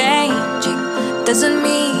everything's changing doesn't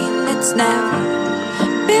mean it's never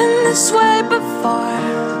been this way before.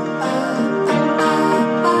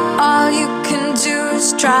 All you can do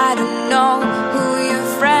is try to know who your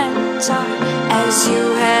friends are as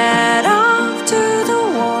you head off to the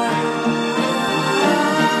war.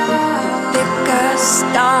 Pick a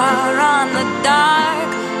star on the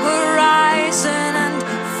dark horizon and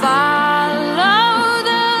follow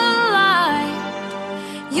the light.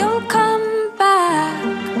 You'll come back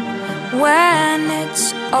when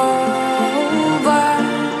it's over.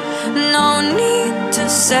 No need to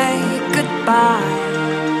say goodbye.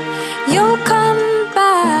 You'll come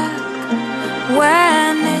back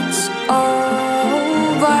when it's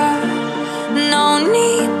over. No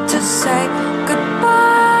need to say goodbye.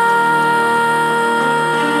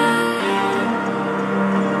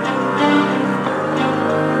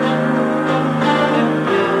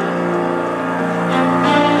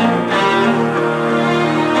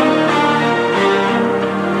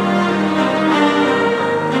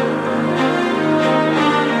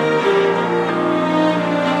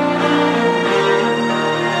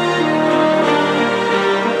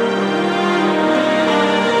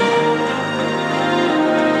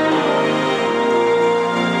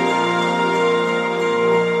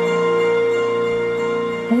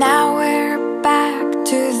 Now we're back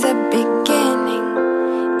to the beginning.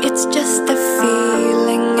 It's just a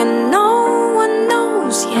feeling and no one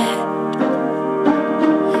knows yet.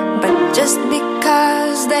 But just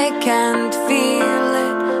because they can't feel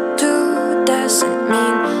it too doesn't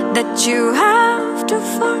mean that you have to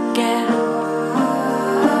forget.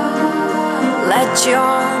 Let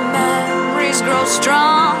your memories grow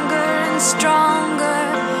stronger and stronger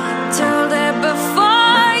till they're before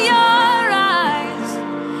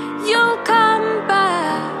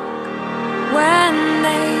when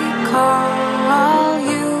they call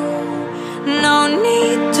you. No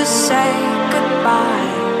need to say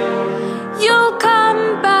goodbye. You'll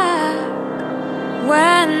come back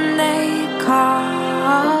when they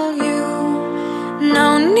call you.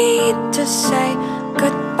 No need to say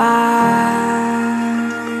goodbye.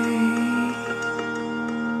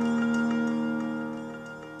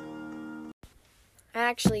 I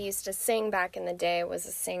actually used to sing back in the day. I was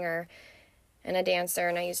a singer and a dancer,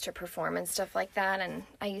 and I used to perform and stuff like that, and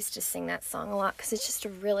I used to sing that song a lot because it's just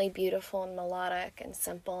really beautiful and melodic and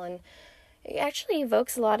simple, and it actually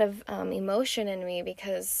evokes a lot of emotion in me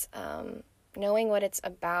because knowing what it's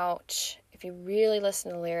about, if you really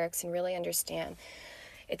listen to the lyrics and really understand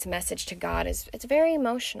its message to God, it's very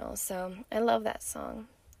emotional. So I love that song.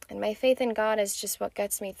 And my faith in God is just what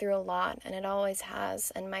gets me through a lot, and it always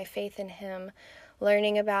has. And my faith in Him,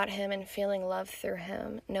 learning about Him and feeling love through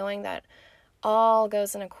Him, knowing that all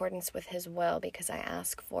goes in accordance with His will because I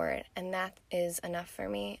ask for it, and that is enough for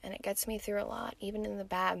me, and it gets me through a lot, even in the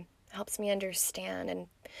bad. It helps me understand and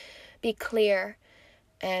be clear,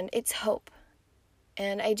 and it's hope.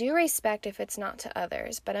 And I do respect if it's not to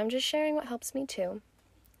others, but I'm just sharing what helps me too.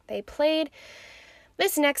 They played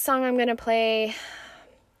this next song I'm going to play,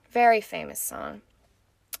 very famous song.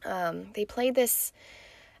 They played this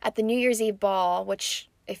at the New Year's Eve ball, which,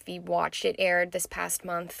 if you watched, it aired this past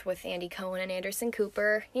month with Andy Cohen and Anderson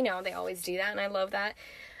Cooper. You know, they always do that, and I love that.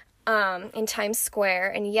 In Times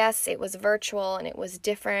Square. And yes, it was virtual, and it was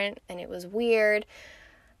different, and it was weird.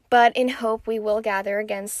 But in hope, we will gather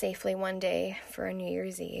again safely one day for a New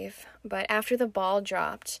Year's Eve. But after the ball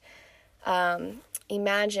dropped,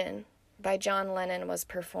 Imagine by John Lennon was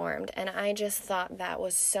performed, and I just thought that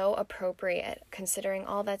was so appropriate considering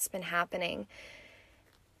all that's been happening.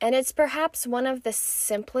 And it's perhaps one of the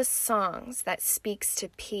simplest songs that speaks to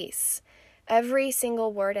peace. Every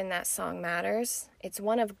single word in that song matters. It's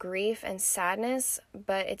one of grief and sadness,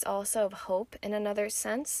 but it's also of hope in another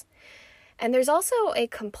sense. And there's also a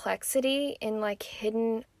complexity in like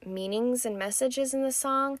hidden meanings and messages in the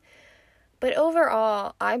song. But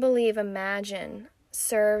overall, I believe Imagine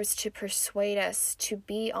serves to persuade us to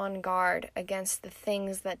be on guard against the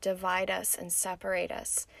things that divide us and separate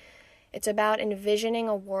us. It's about envisioning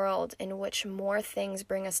a world in which more things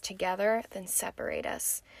bring us together than separate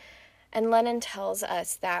us. And Lennon tells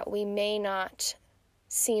us that we may not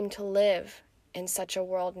seem to live in such a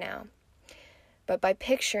world now, but by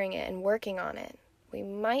picturing it and working on it, we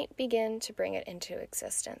might begin to bring it into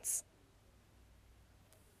existence.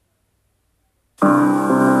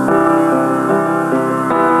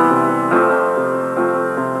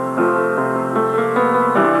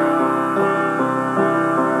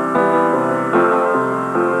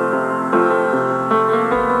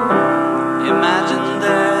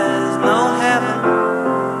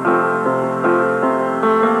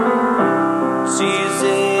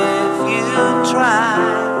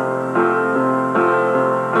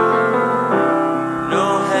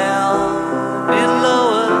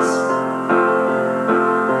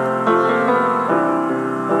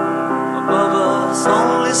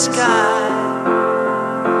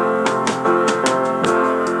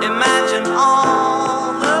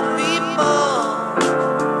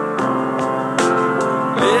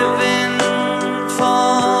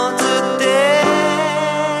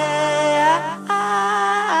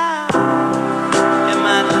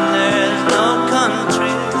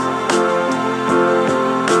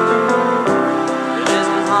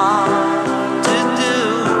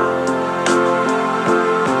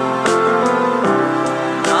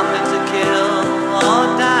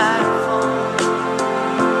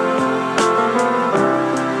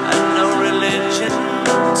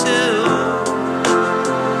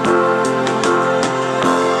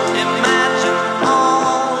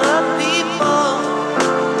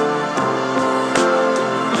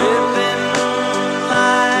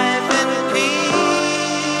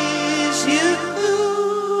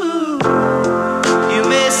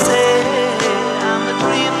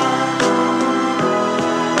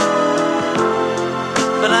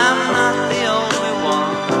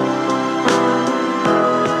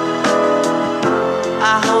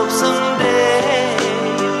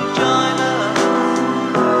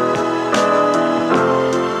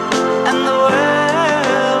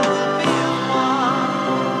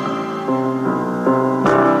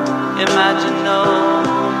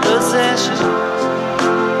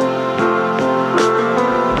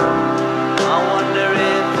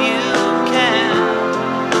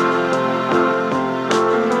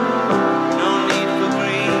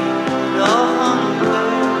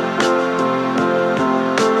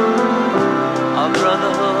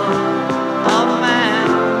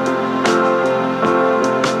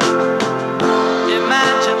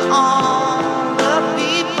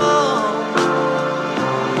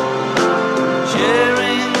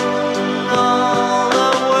 Sharing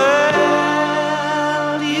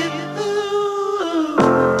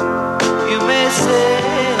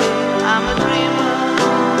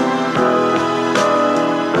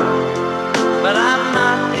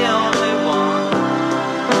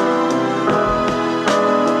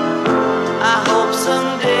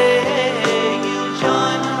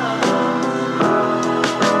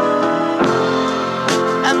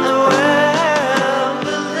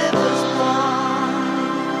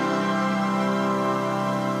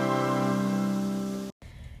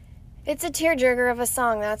It's a tearjerker of a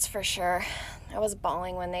song, that's for sure. I was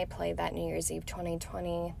bawling when they played that New Year's Eve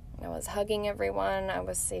 2020. I was hugging everyone I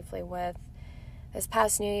was safely with. This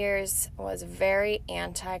past New Year's was very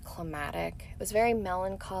anticlimactic. It was very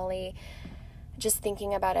melancholy, just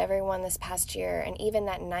thinking about everyone this past year, and even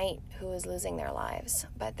that night who was losing their lives.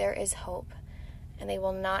 But there is hope, and they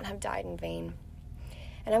will not have died in vain.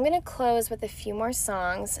 And I'm going to close with a few more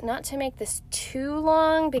songs, not to make this too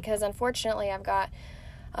long, because unfortunately I've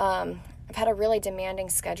had a really demanding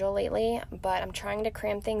schedule lately, but I'm trying to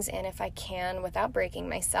cram things in if I can without breaking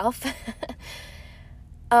myself.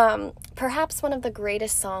 Perhaps one of the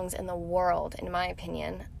greatest songs in the world, in my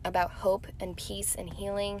opinion, about hope and peace and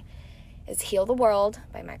healing is Heal the World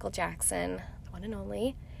by Michael Jackson, the one and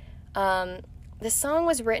only. The song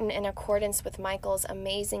was written in accordance with Michael's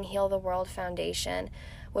amazing Heal the World Foundation,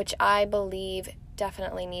 which I believe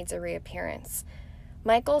definitely needs a reappearance.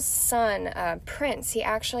 Michael's son, Prince, he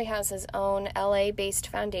actually has his own LA-based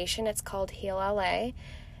foundation. It's called Heal LA.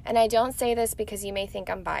 And I don't say this because you may think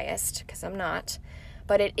I'm biased, because I'm not.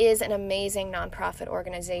 But it is an amazing nonprofit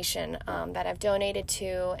organization that I've donated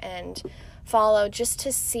to and follow just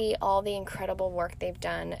to see all the incredible work they've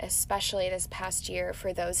done, especially this past year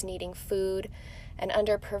for those needing food and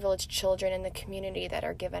underprivileged children in the community that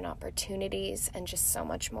are given opportunities and just so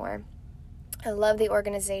much more. I love the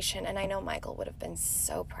organization, and I know Michael would have been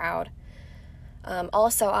so proud.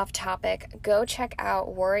 Also off topic, go check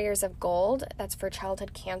out Warriors of Gold. That's for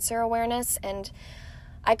childhood cancer awareness, and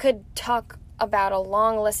I could talk about a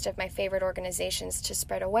long list of my favorite organizations to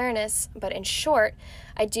spread awareness, but in short,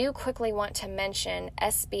 I do quickly want to mention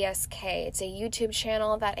SBSK. It's a YouTube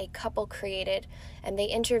channel that a couple created, and they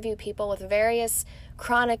interview people with various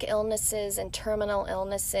chronic illnesses and terminal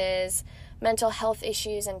illnesses, mental health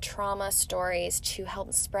issues, and trauma stories to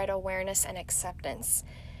help spread awareness and acceptance.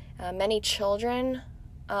 Many children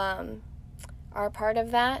are part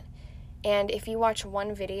of that, and if you watch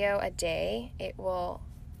one video a day, it will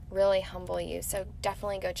really humble you, so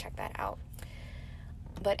definitely go check that out.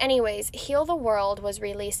 But anyways, Heal the World was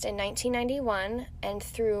released in 1991, and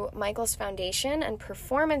through Michael's foundation and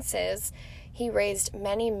performances, he raised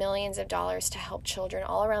many millions of dollars to help children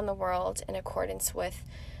all around the world in accordance with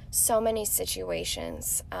so many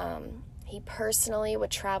situations. He personally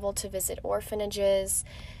would travel to visit orphanages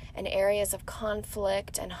and areas of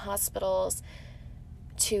conflict and hospitals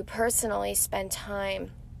to personally spend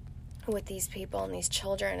time with these people and these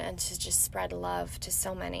children and to just spread love to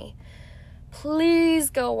so many. Please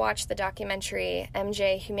go watch the documentary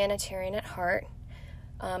MJ Humanitarian at Heart.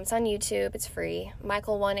 It's on YouTube. It's free.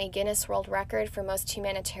 Michael won a Guinness World Record for most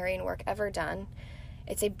humanitarian work ever done.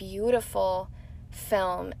 It's a beautiful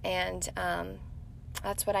film, and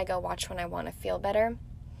that's what I go watch when I want to feel better.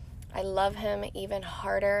 I love him even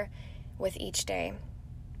harder with each day.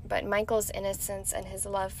 But Michael's innocence and his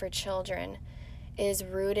love for children is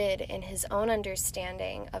rooted in his own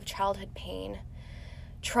understanding of childhood pain,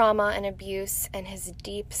 trauma and abuse, and his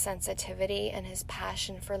deep sensitivity and his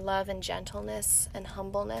passion for love and gentleness and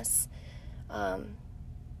humbleness. I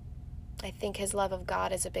think his love of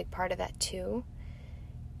God is a big part of that too.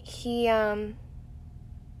 He,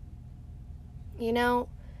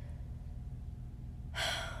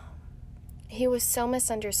 he was so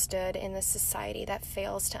misunderstood in the society that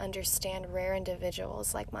fails to understand rare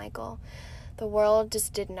individuals like Michael. The world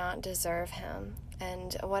just did not deserve him.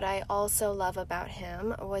 And what I also love about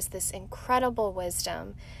him was this incredible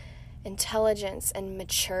wisdom, intelligence, and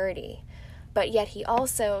maturity. But yet he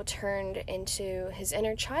also turned into his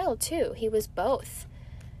inner child too. He was both.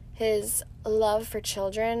 His love for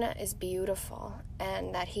children is beautiful,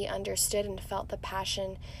 and that he understood and felt the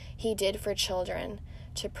passion he did for children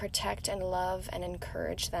to protect and love and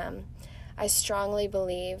encourage them. I strongly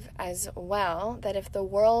believe as well that if the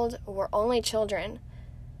world were only children,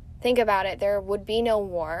 think about it, there would be no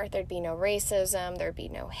war, there'd be no racism, there'd be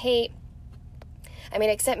no hate. I mean,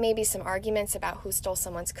 except maybe some arguments about who stole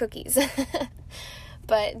someone's cookies.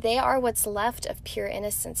 But they are what's left of pure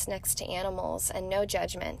innocence next to animals and no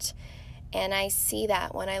judgment. And I see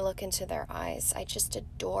that when I look into their eyes. I just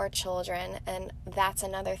adore children, and that's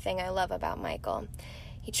another thing I love about Michael.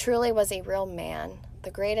 He truly was a real man,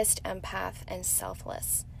 the greatest empath, and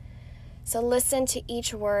selfless. So listen to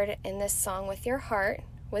each word in this song with your heart,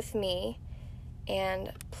 with me,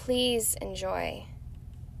 and please enjoy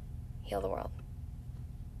Heal the World.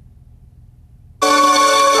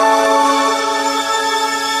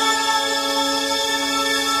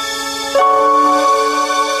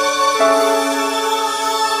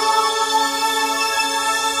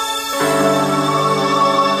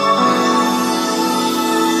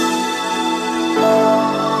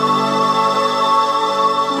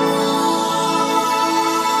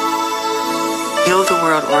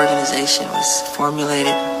 organization was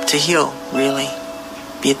formulated to heal, really.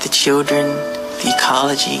 Be it the children, the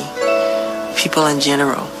ecology, people in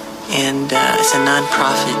general. And it's a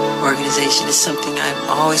non-profit organization. It's something I've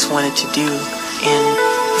always wanted to do. And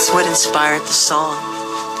it's what inspired the song,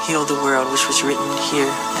 Heal the World, which was written here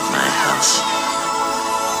at my house.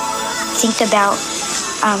 Think about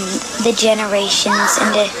the generations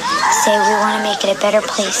and to say we want to make it a better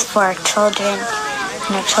place for our children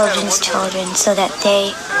and our children's children so that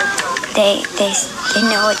they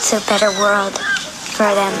know it's a better world for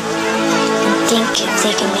them and think if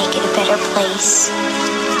they can make it a better place.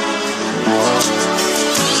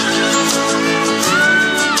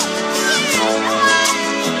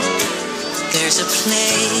 There's a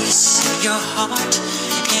place in your heart,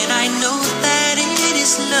 and I know that it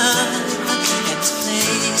is love. And this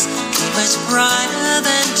place is much brighter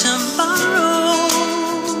than tomorrow.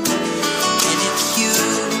 And if you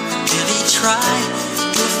really try,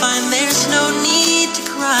 you'll find there's no need to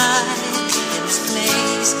cry. In this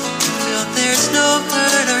place, you feel there's no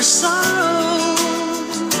hurt or sorrow.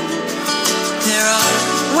 There are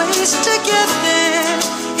ways to get there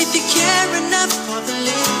if you care enough for the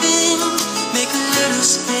living. Make a little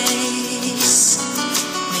space,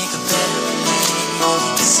 make a better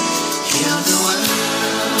place. Heal the world,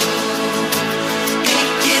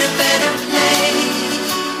 make it a better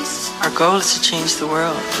place. Our goal is to change the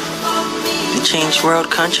world, to change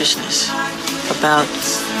world consciousness about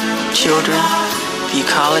children, the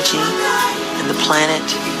ecology, and the planet,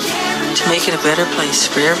 to make it a better place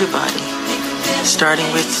for everybody,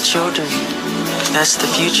 starting with the children. That's the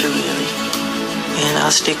future, really. And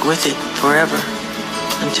I'll stick with it forever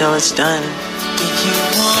until it's done. If you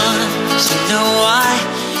want to know why,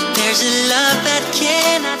 there's a love that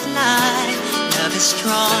cannot lie. Love is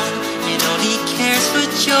strong, it only cares for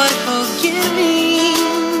joyful giving.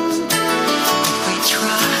 If we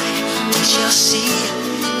try, we shall see.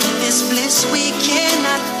 In this bliss we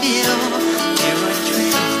cannot feel. There are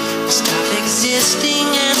dreams, stop existing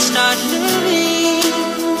and start living.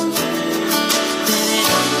 Then it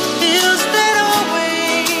feels that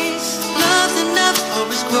always love's enough, hope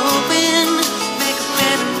is growing. Make a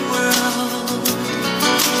better world,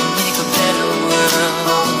 make a better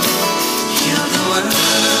world. Heal the world,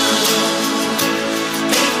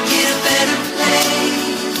 make it a better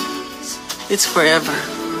place. It's forever.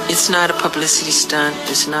 It's not a publicity stunt.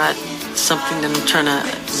 It's not something that I'm trying to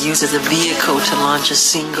use as a vehicle to launch a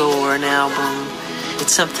single or an album.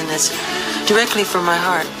 It's something that's directly from my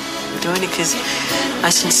heart. I'm doing it because I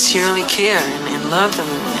sincerely care and love them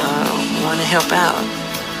and want to help out.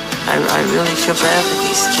 I really feel bad for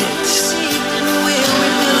these kids.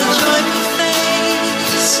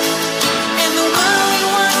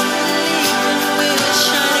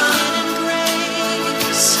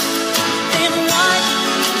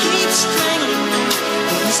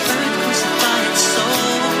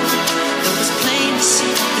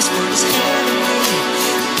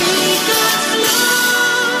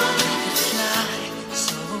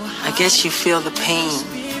 I guess you feel the pain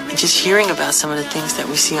just hearing about some of the things that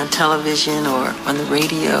we see on television or on the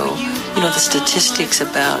radio. You know, the statistics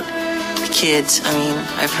about the kids. I mean,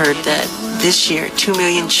 I've heard that this year 2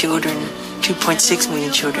 million children, 2.6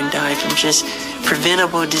 million children died from just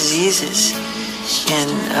preventable diseases. And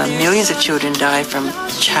millions of children die from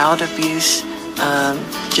child abuse,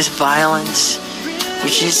 just violence,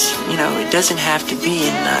 which is, you know, it doesn't have to be.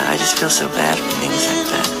 And I just feel so bad for things like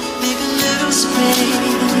that. Make a little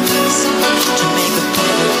space to make a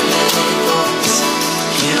better place.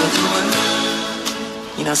 Heal the world.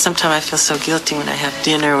 You know, sometimes I feel so guilty when I have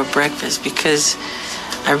dinner or breakfast because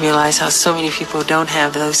I realize how so many people don't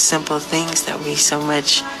have those simple things that we so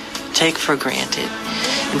much take for granted.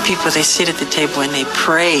 And people, they sit at the table and they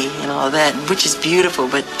pray and all that, which is beautiful,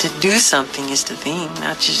 but to do something is the thing,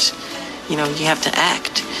 not just, you know, you have to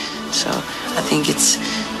act. So I think it's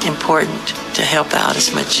important to help out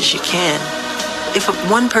as much as you can. If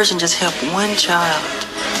one person just helped one child,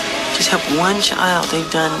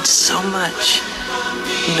 they've done so much.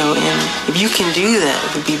 You know, and if you can do that,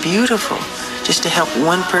 it would be beautiful. Just to help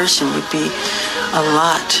one person would be a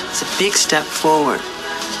lot. It's a big step forward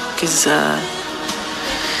because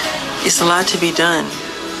it's a lot to be done.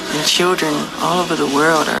 And children all over the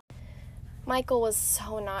world are. Michael was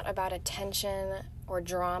so not about attention or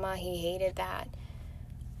drama. He hated that.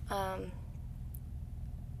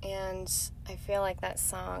 And I feel like that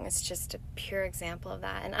song is just a pure example of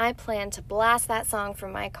that. And I plan to blast that song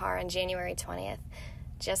from my car on January 20th.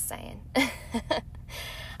 Just saying.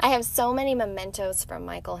 I have so many mementos from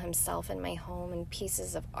Michael himself in my home and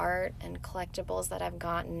pieces of art and collectibles that I've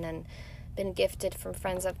gotten and been gifted from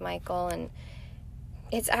friends of Michael. And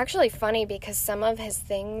It's actually funny because some of his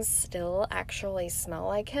things still actually smell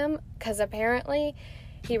like him, because apparently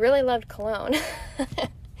he really loved cologne.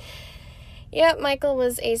 Yep, Michael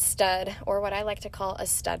was a stud, or what I like to call a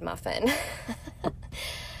stud muffin.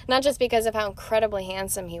 Not just because of how incredibly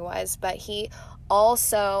handsome he was, but he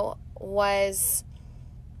also was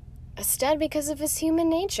a stud because of his human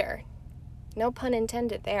nature. No pun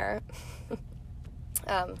intended there.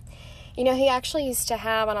 He actually used to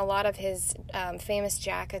have on a lot of his famous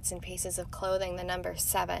jackets and pieces of clothing the number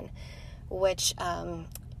 7, which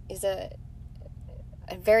is a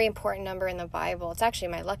very important number in the Bible. It's actually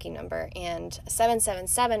my lucky number, and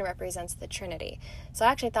 777 represents the Trinity. So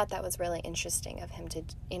I actually thought that was really interesting of him to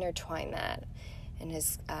intertwine that in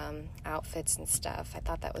his outfits and stuff. I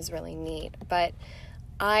thought that was really neat. But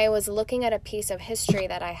I was looking at a piece of history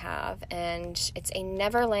that I have, and it's a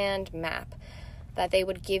Neverland map that they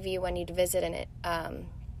would give you when you'd visit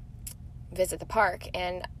the park,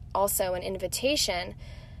 and also an invitation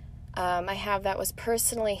I have that was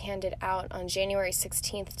personally handed out on January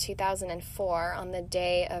 16th, 2004, on the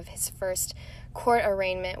day of his first court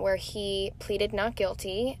arraignment, where he pleaded not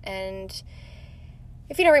guilty. And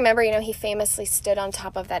if you don't remember, he famously stood on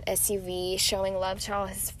top of that SUV showing love to all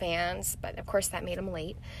his fans, but of course that made him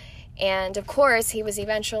late. And of course he was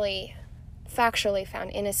eventually factually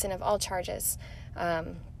found innocent of all charges.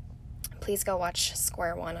 Please go watch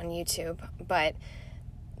Square One on YouTube. But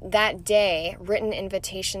that day, written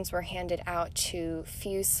invitations were handed out to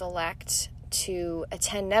few select to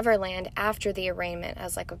attend Neverland after the arraignment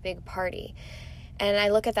as like a big party. And I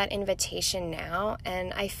look at that invitation now,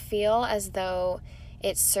 and I feel as though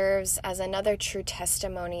it serves as another true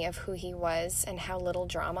testimony of who he was and how little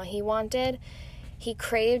drama he wanted. He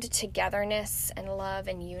craved togetherness and love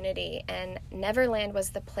and unity, and Neverland was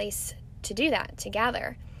the place to do that, to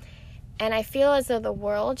gather. And I feel as though the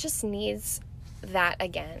world just needs that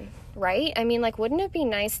again, right? I mean, wouldn't it be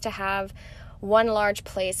nice to have one large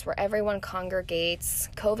place where everyone congregates,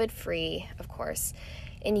 COVID-free, of course,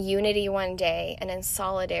 in unity one day and in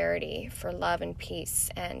solidarity for love and peace?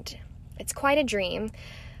 And it's quite a dream,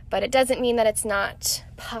 but it doesn't mean that it's not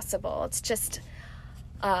possible. It's just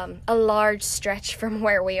a large stretch from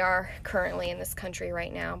where we are currently in this country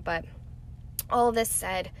right now. But all this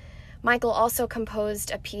said, Michael also composed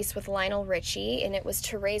a piece with Lionel Richie, and it was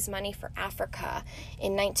to raise money for Africa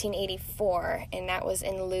in 1984, and that was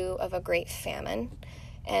in lieu of a great famine.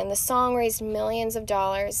 And the song raised millions of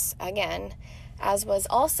dollars, again, as was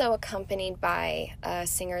also accompanied by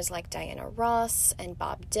singers like Diana Ross and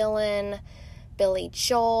Bob Dylan, Billy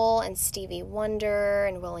Joel and Stevie Wonder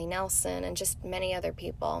and Willie Nelson, and just many other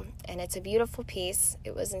people. And it's a beautiful piece.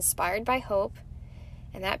 It was inspired by hope.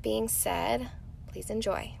 And that being said, please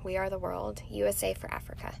enjoy We Are the World, USA for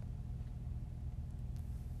Africa.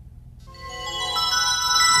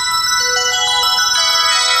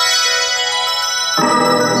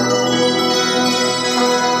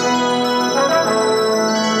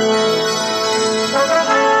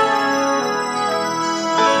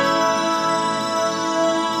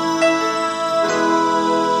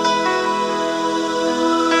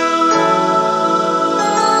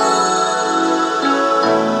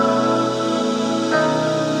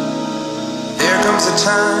 A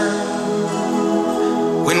time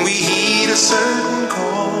when we heed a certain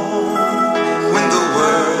call, when the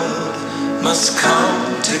world must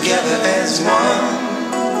come together as one.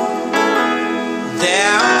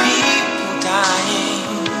 There are people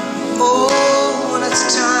dying. Oh, when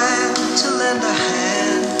it's time to lend a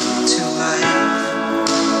hand to life,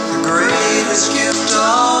 the greatest gift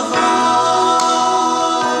of all.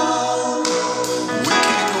 We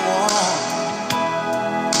can't go on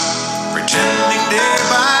pretending day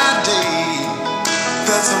by day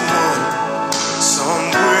that someone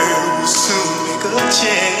somewhere will soon make a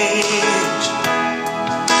change.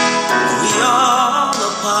 We all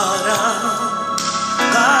a part of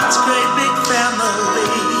God's great big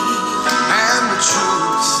family, and the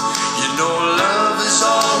truth, love is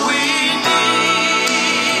all we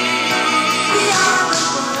need. We are the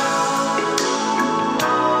world.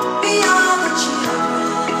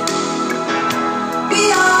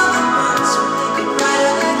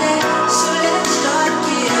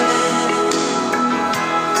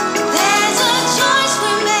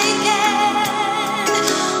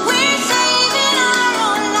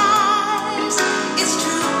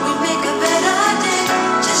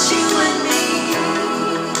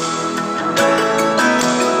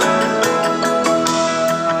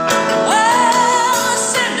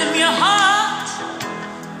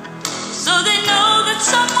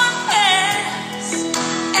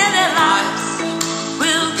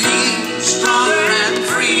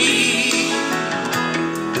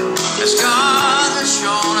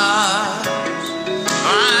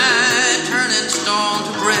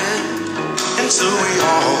 So we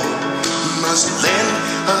all must lend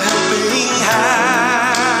a helping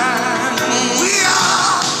hand. We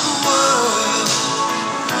are the world.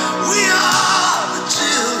 We are the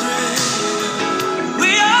children.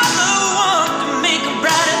 We are the one to make a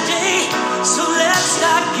brighter day. So let's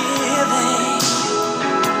start giving.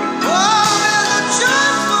 Oh, there's a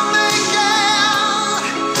choice we're making.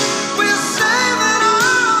 We're saving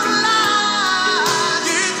our lives.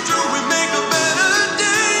 It's true, we make a better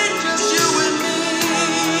day, just you and me.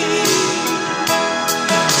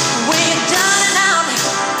 When you're down and out,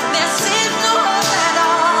 there seems no hope at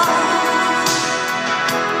all.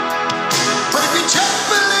 But if you just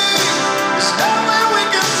believe, there's nowhere we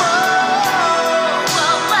can fall.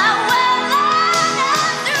 Well,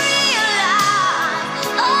 let's realize,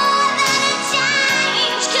 oh, that a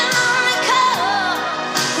change can only come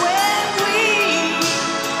When we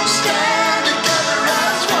stand together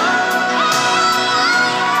as one.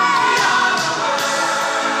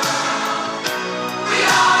 We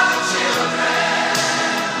are the children.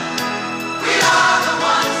 We are the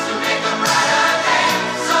ones to make a brighter day.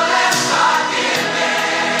 So let's start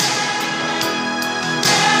giving.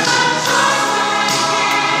 There's a choice we're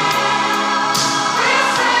making. We're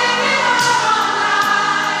saving our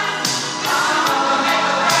lives. We'll make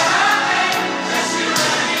a better day, just you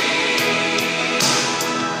and me.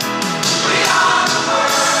 We are the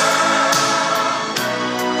world.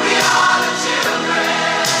 We are the children.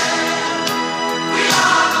 We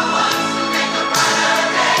are the ones to make a brighter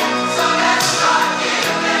day. So let's start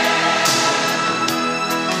giving.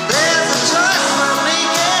 There's a choice we're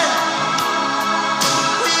making.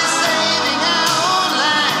 We're saving our own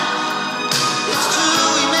life. It's true,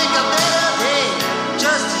 we make a better day,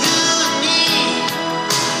 just you and me.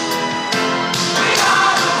 We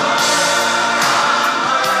are the world.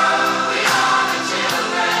 We are the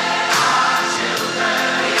children. Our children.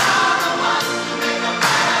 We are the ones to make a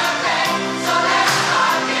better day. So let's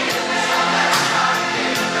start giving. So let's start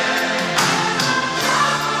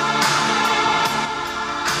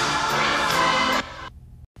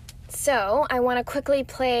So, I want to quickly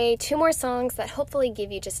play 2 more songs that hopefully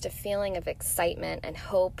give you just a feeling of excitement and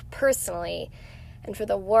hope personally and for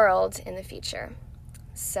the world in the future.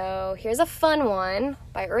 So, here's a fun one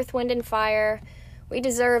by Earth, Wind, and Fire. We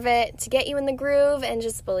Deserve It, to get you in the groove and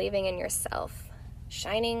just believing in yourself.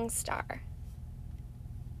 Shining Star.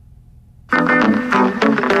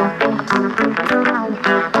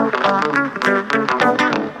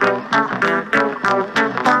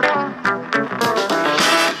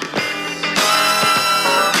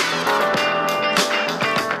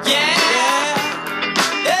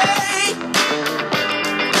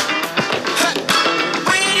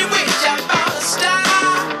 When you wish upon a star,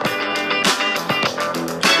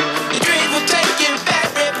 your dreams will take you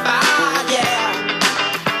very far, yeah.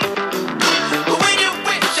 But when you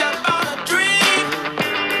wish upon a dream,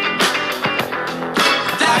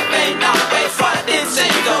 life ain't always what it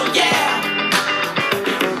seems, oh yeah.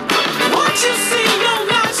 Once you see your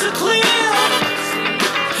nights are clear,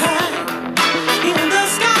 hey, even the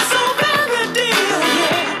sky so very dear,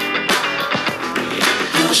 yeah.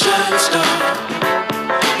 You're a shining star,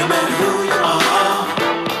 no matter who you are,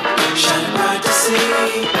 shining bright to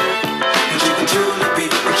see what you can truly be,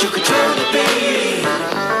 what you can truly be.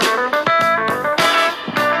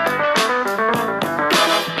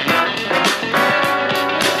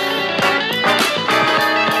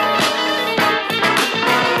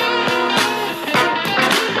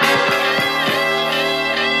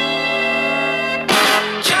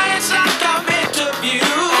 Giants like come into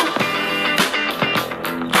view,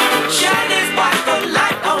 shining bright the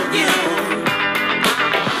light on you.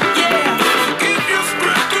 Yeah, give you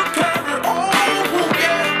strength to carry on,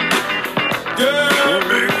 yeah. Yeah,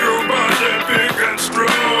 make your body big and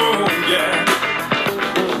strong, yeah.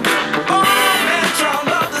 Oh, man, drawn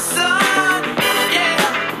of the sun, yeah,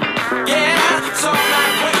 yeah. So my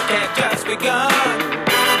work had just begun,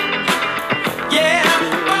 yeah.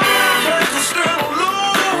 But I heard the stern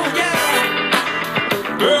low, yeah.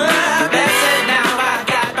 That's it, now I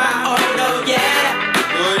got my own, oh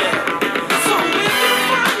yeah, oh yeah. So if you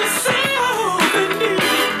find yourself in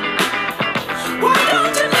need, why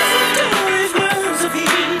don't you listen to his words of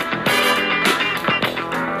heat?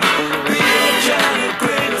 Be a giant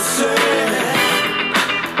grain of sand,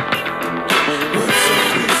 words of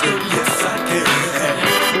wisdom, yes I can.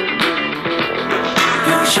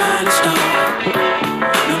 You're a shining star,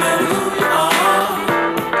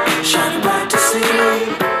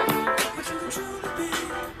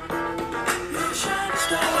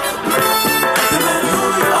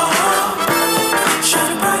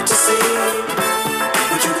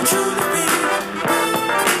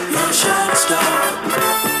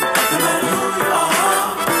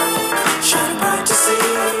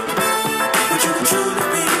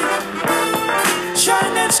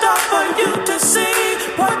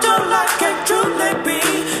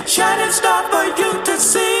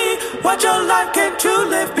 life can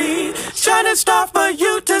truly be. Shining star for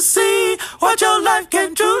you to see what your life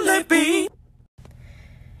can truly be.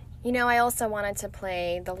 You know, I also wanted to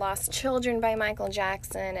play The Lost Children by Michael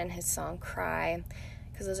Jackson and his song Cry,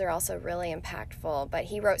 because those are also really impactful. But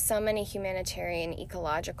he wrote so many humanitarian,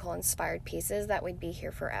 ecological, inspired pieces that we'd be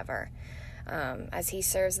here forever, as he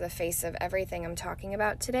serves the face of everything I'm talking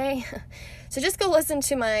about today. So just go listen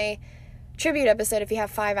to my tribute episode if you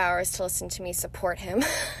have 5 hours to listen to me support him.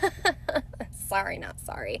 Sorry, not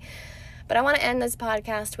sorry. But I want to end this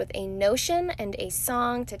podcast with a notion and a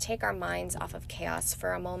song to take our minds off of chaos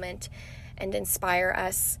for a moment and inspire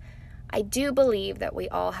us. I do believe that we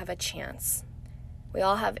all have a chance. We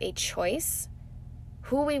all have a choice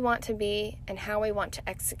who we want to be and how we want to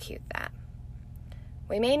execute that.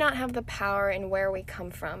 We may not have the power in where we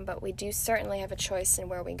come from, but we do certainly have a choice in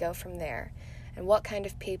where we go from there and what kind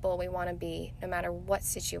of people we want to be, no matter what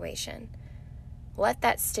situation. Let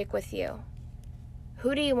that stick with you.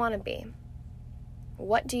 Who do you want to be?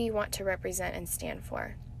 What do you want to represent and stand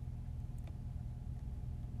for?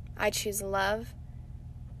 I choose love,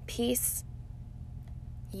 peace,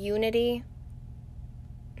 unity,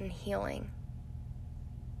 and healing.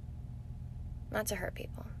 Not to hurt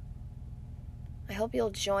people. I hope you'll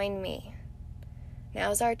join me.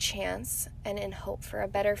 Now's our chance, and in hope for a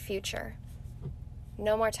better future.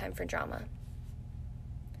 No more time for drama.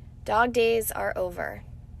 Dog Days Are Over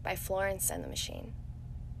by Florence and the Machine.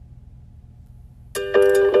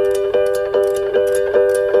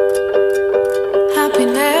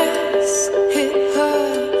 Happiness hit her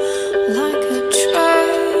like a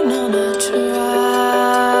train on a track,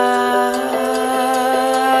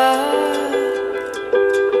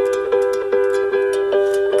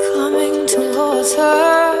 coming towards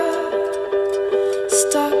her,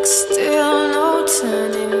 stuck still, no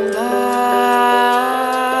turning back.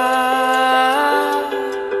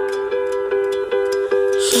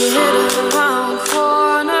 She hit around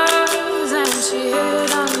corners and she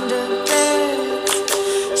hid under beds.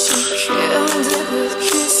 She killed it with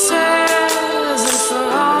kisses, and for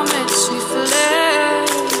homage she fled.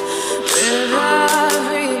 With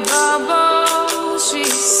every bubble she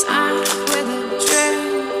sank with a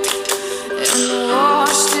drink and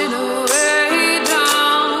washed it away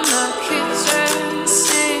down the kitchen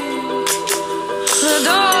sink. The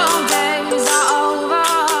door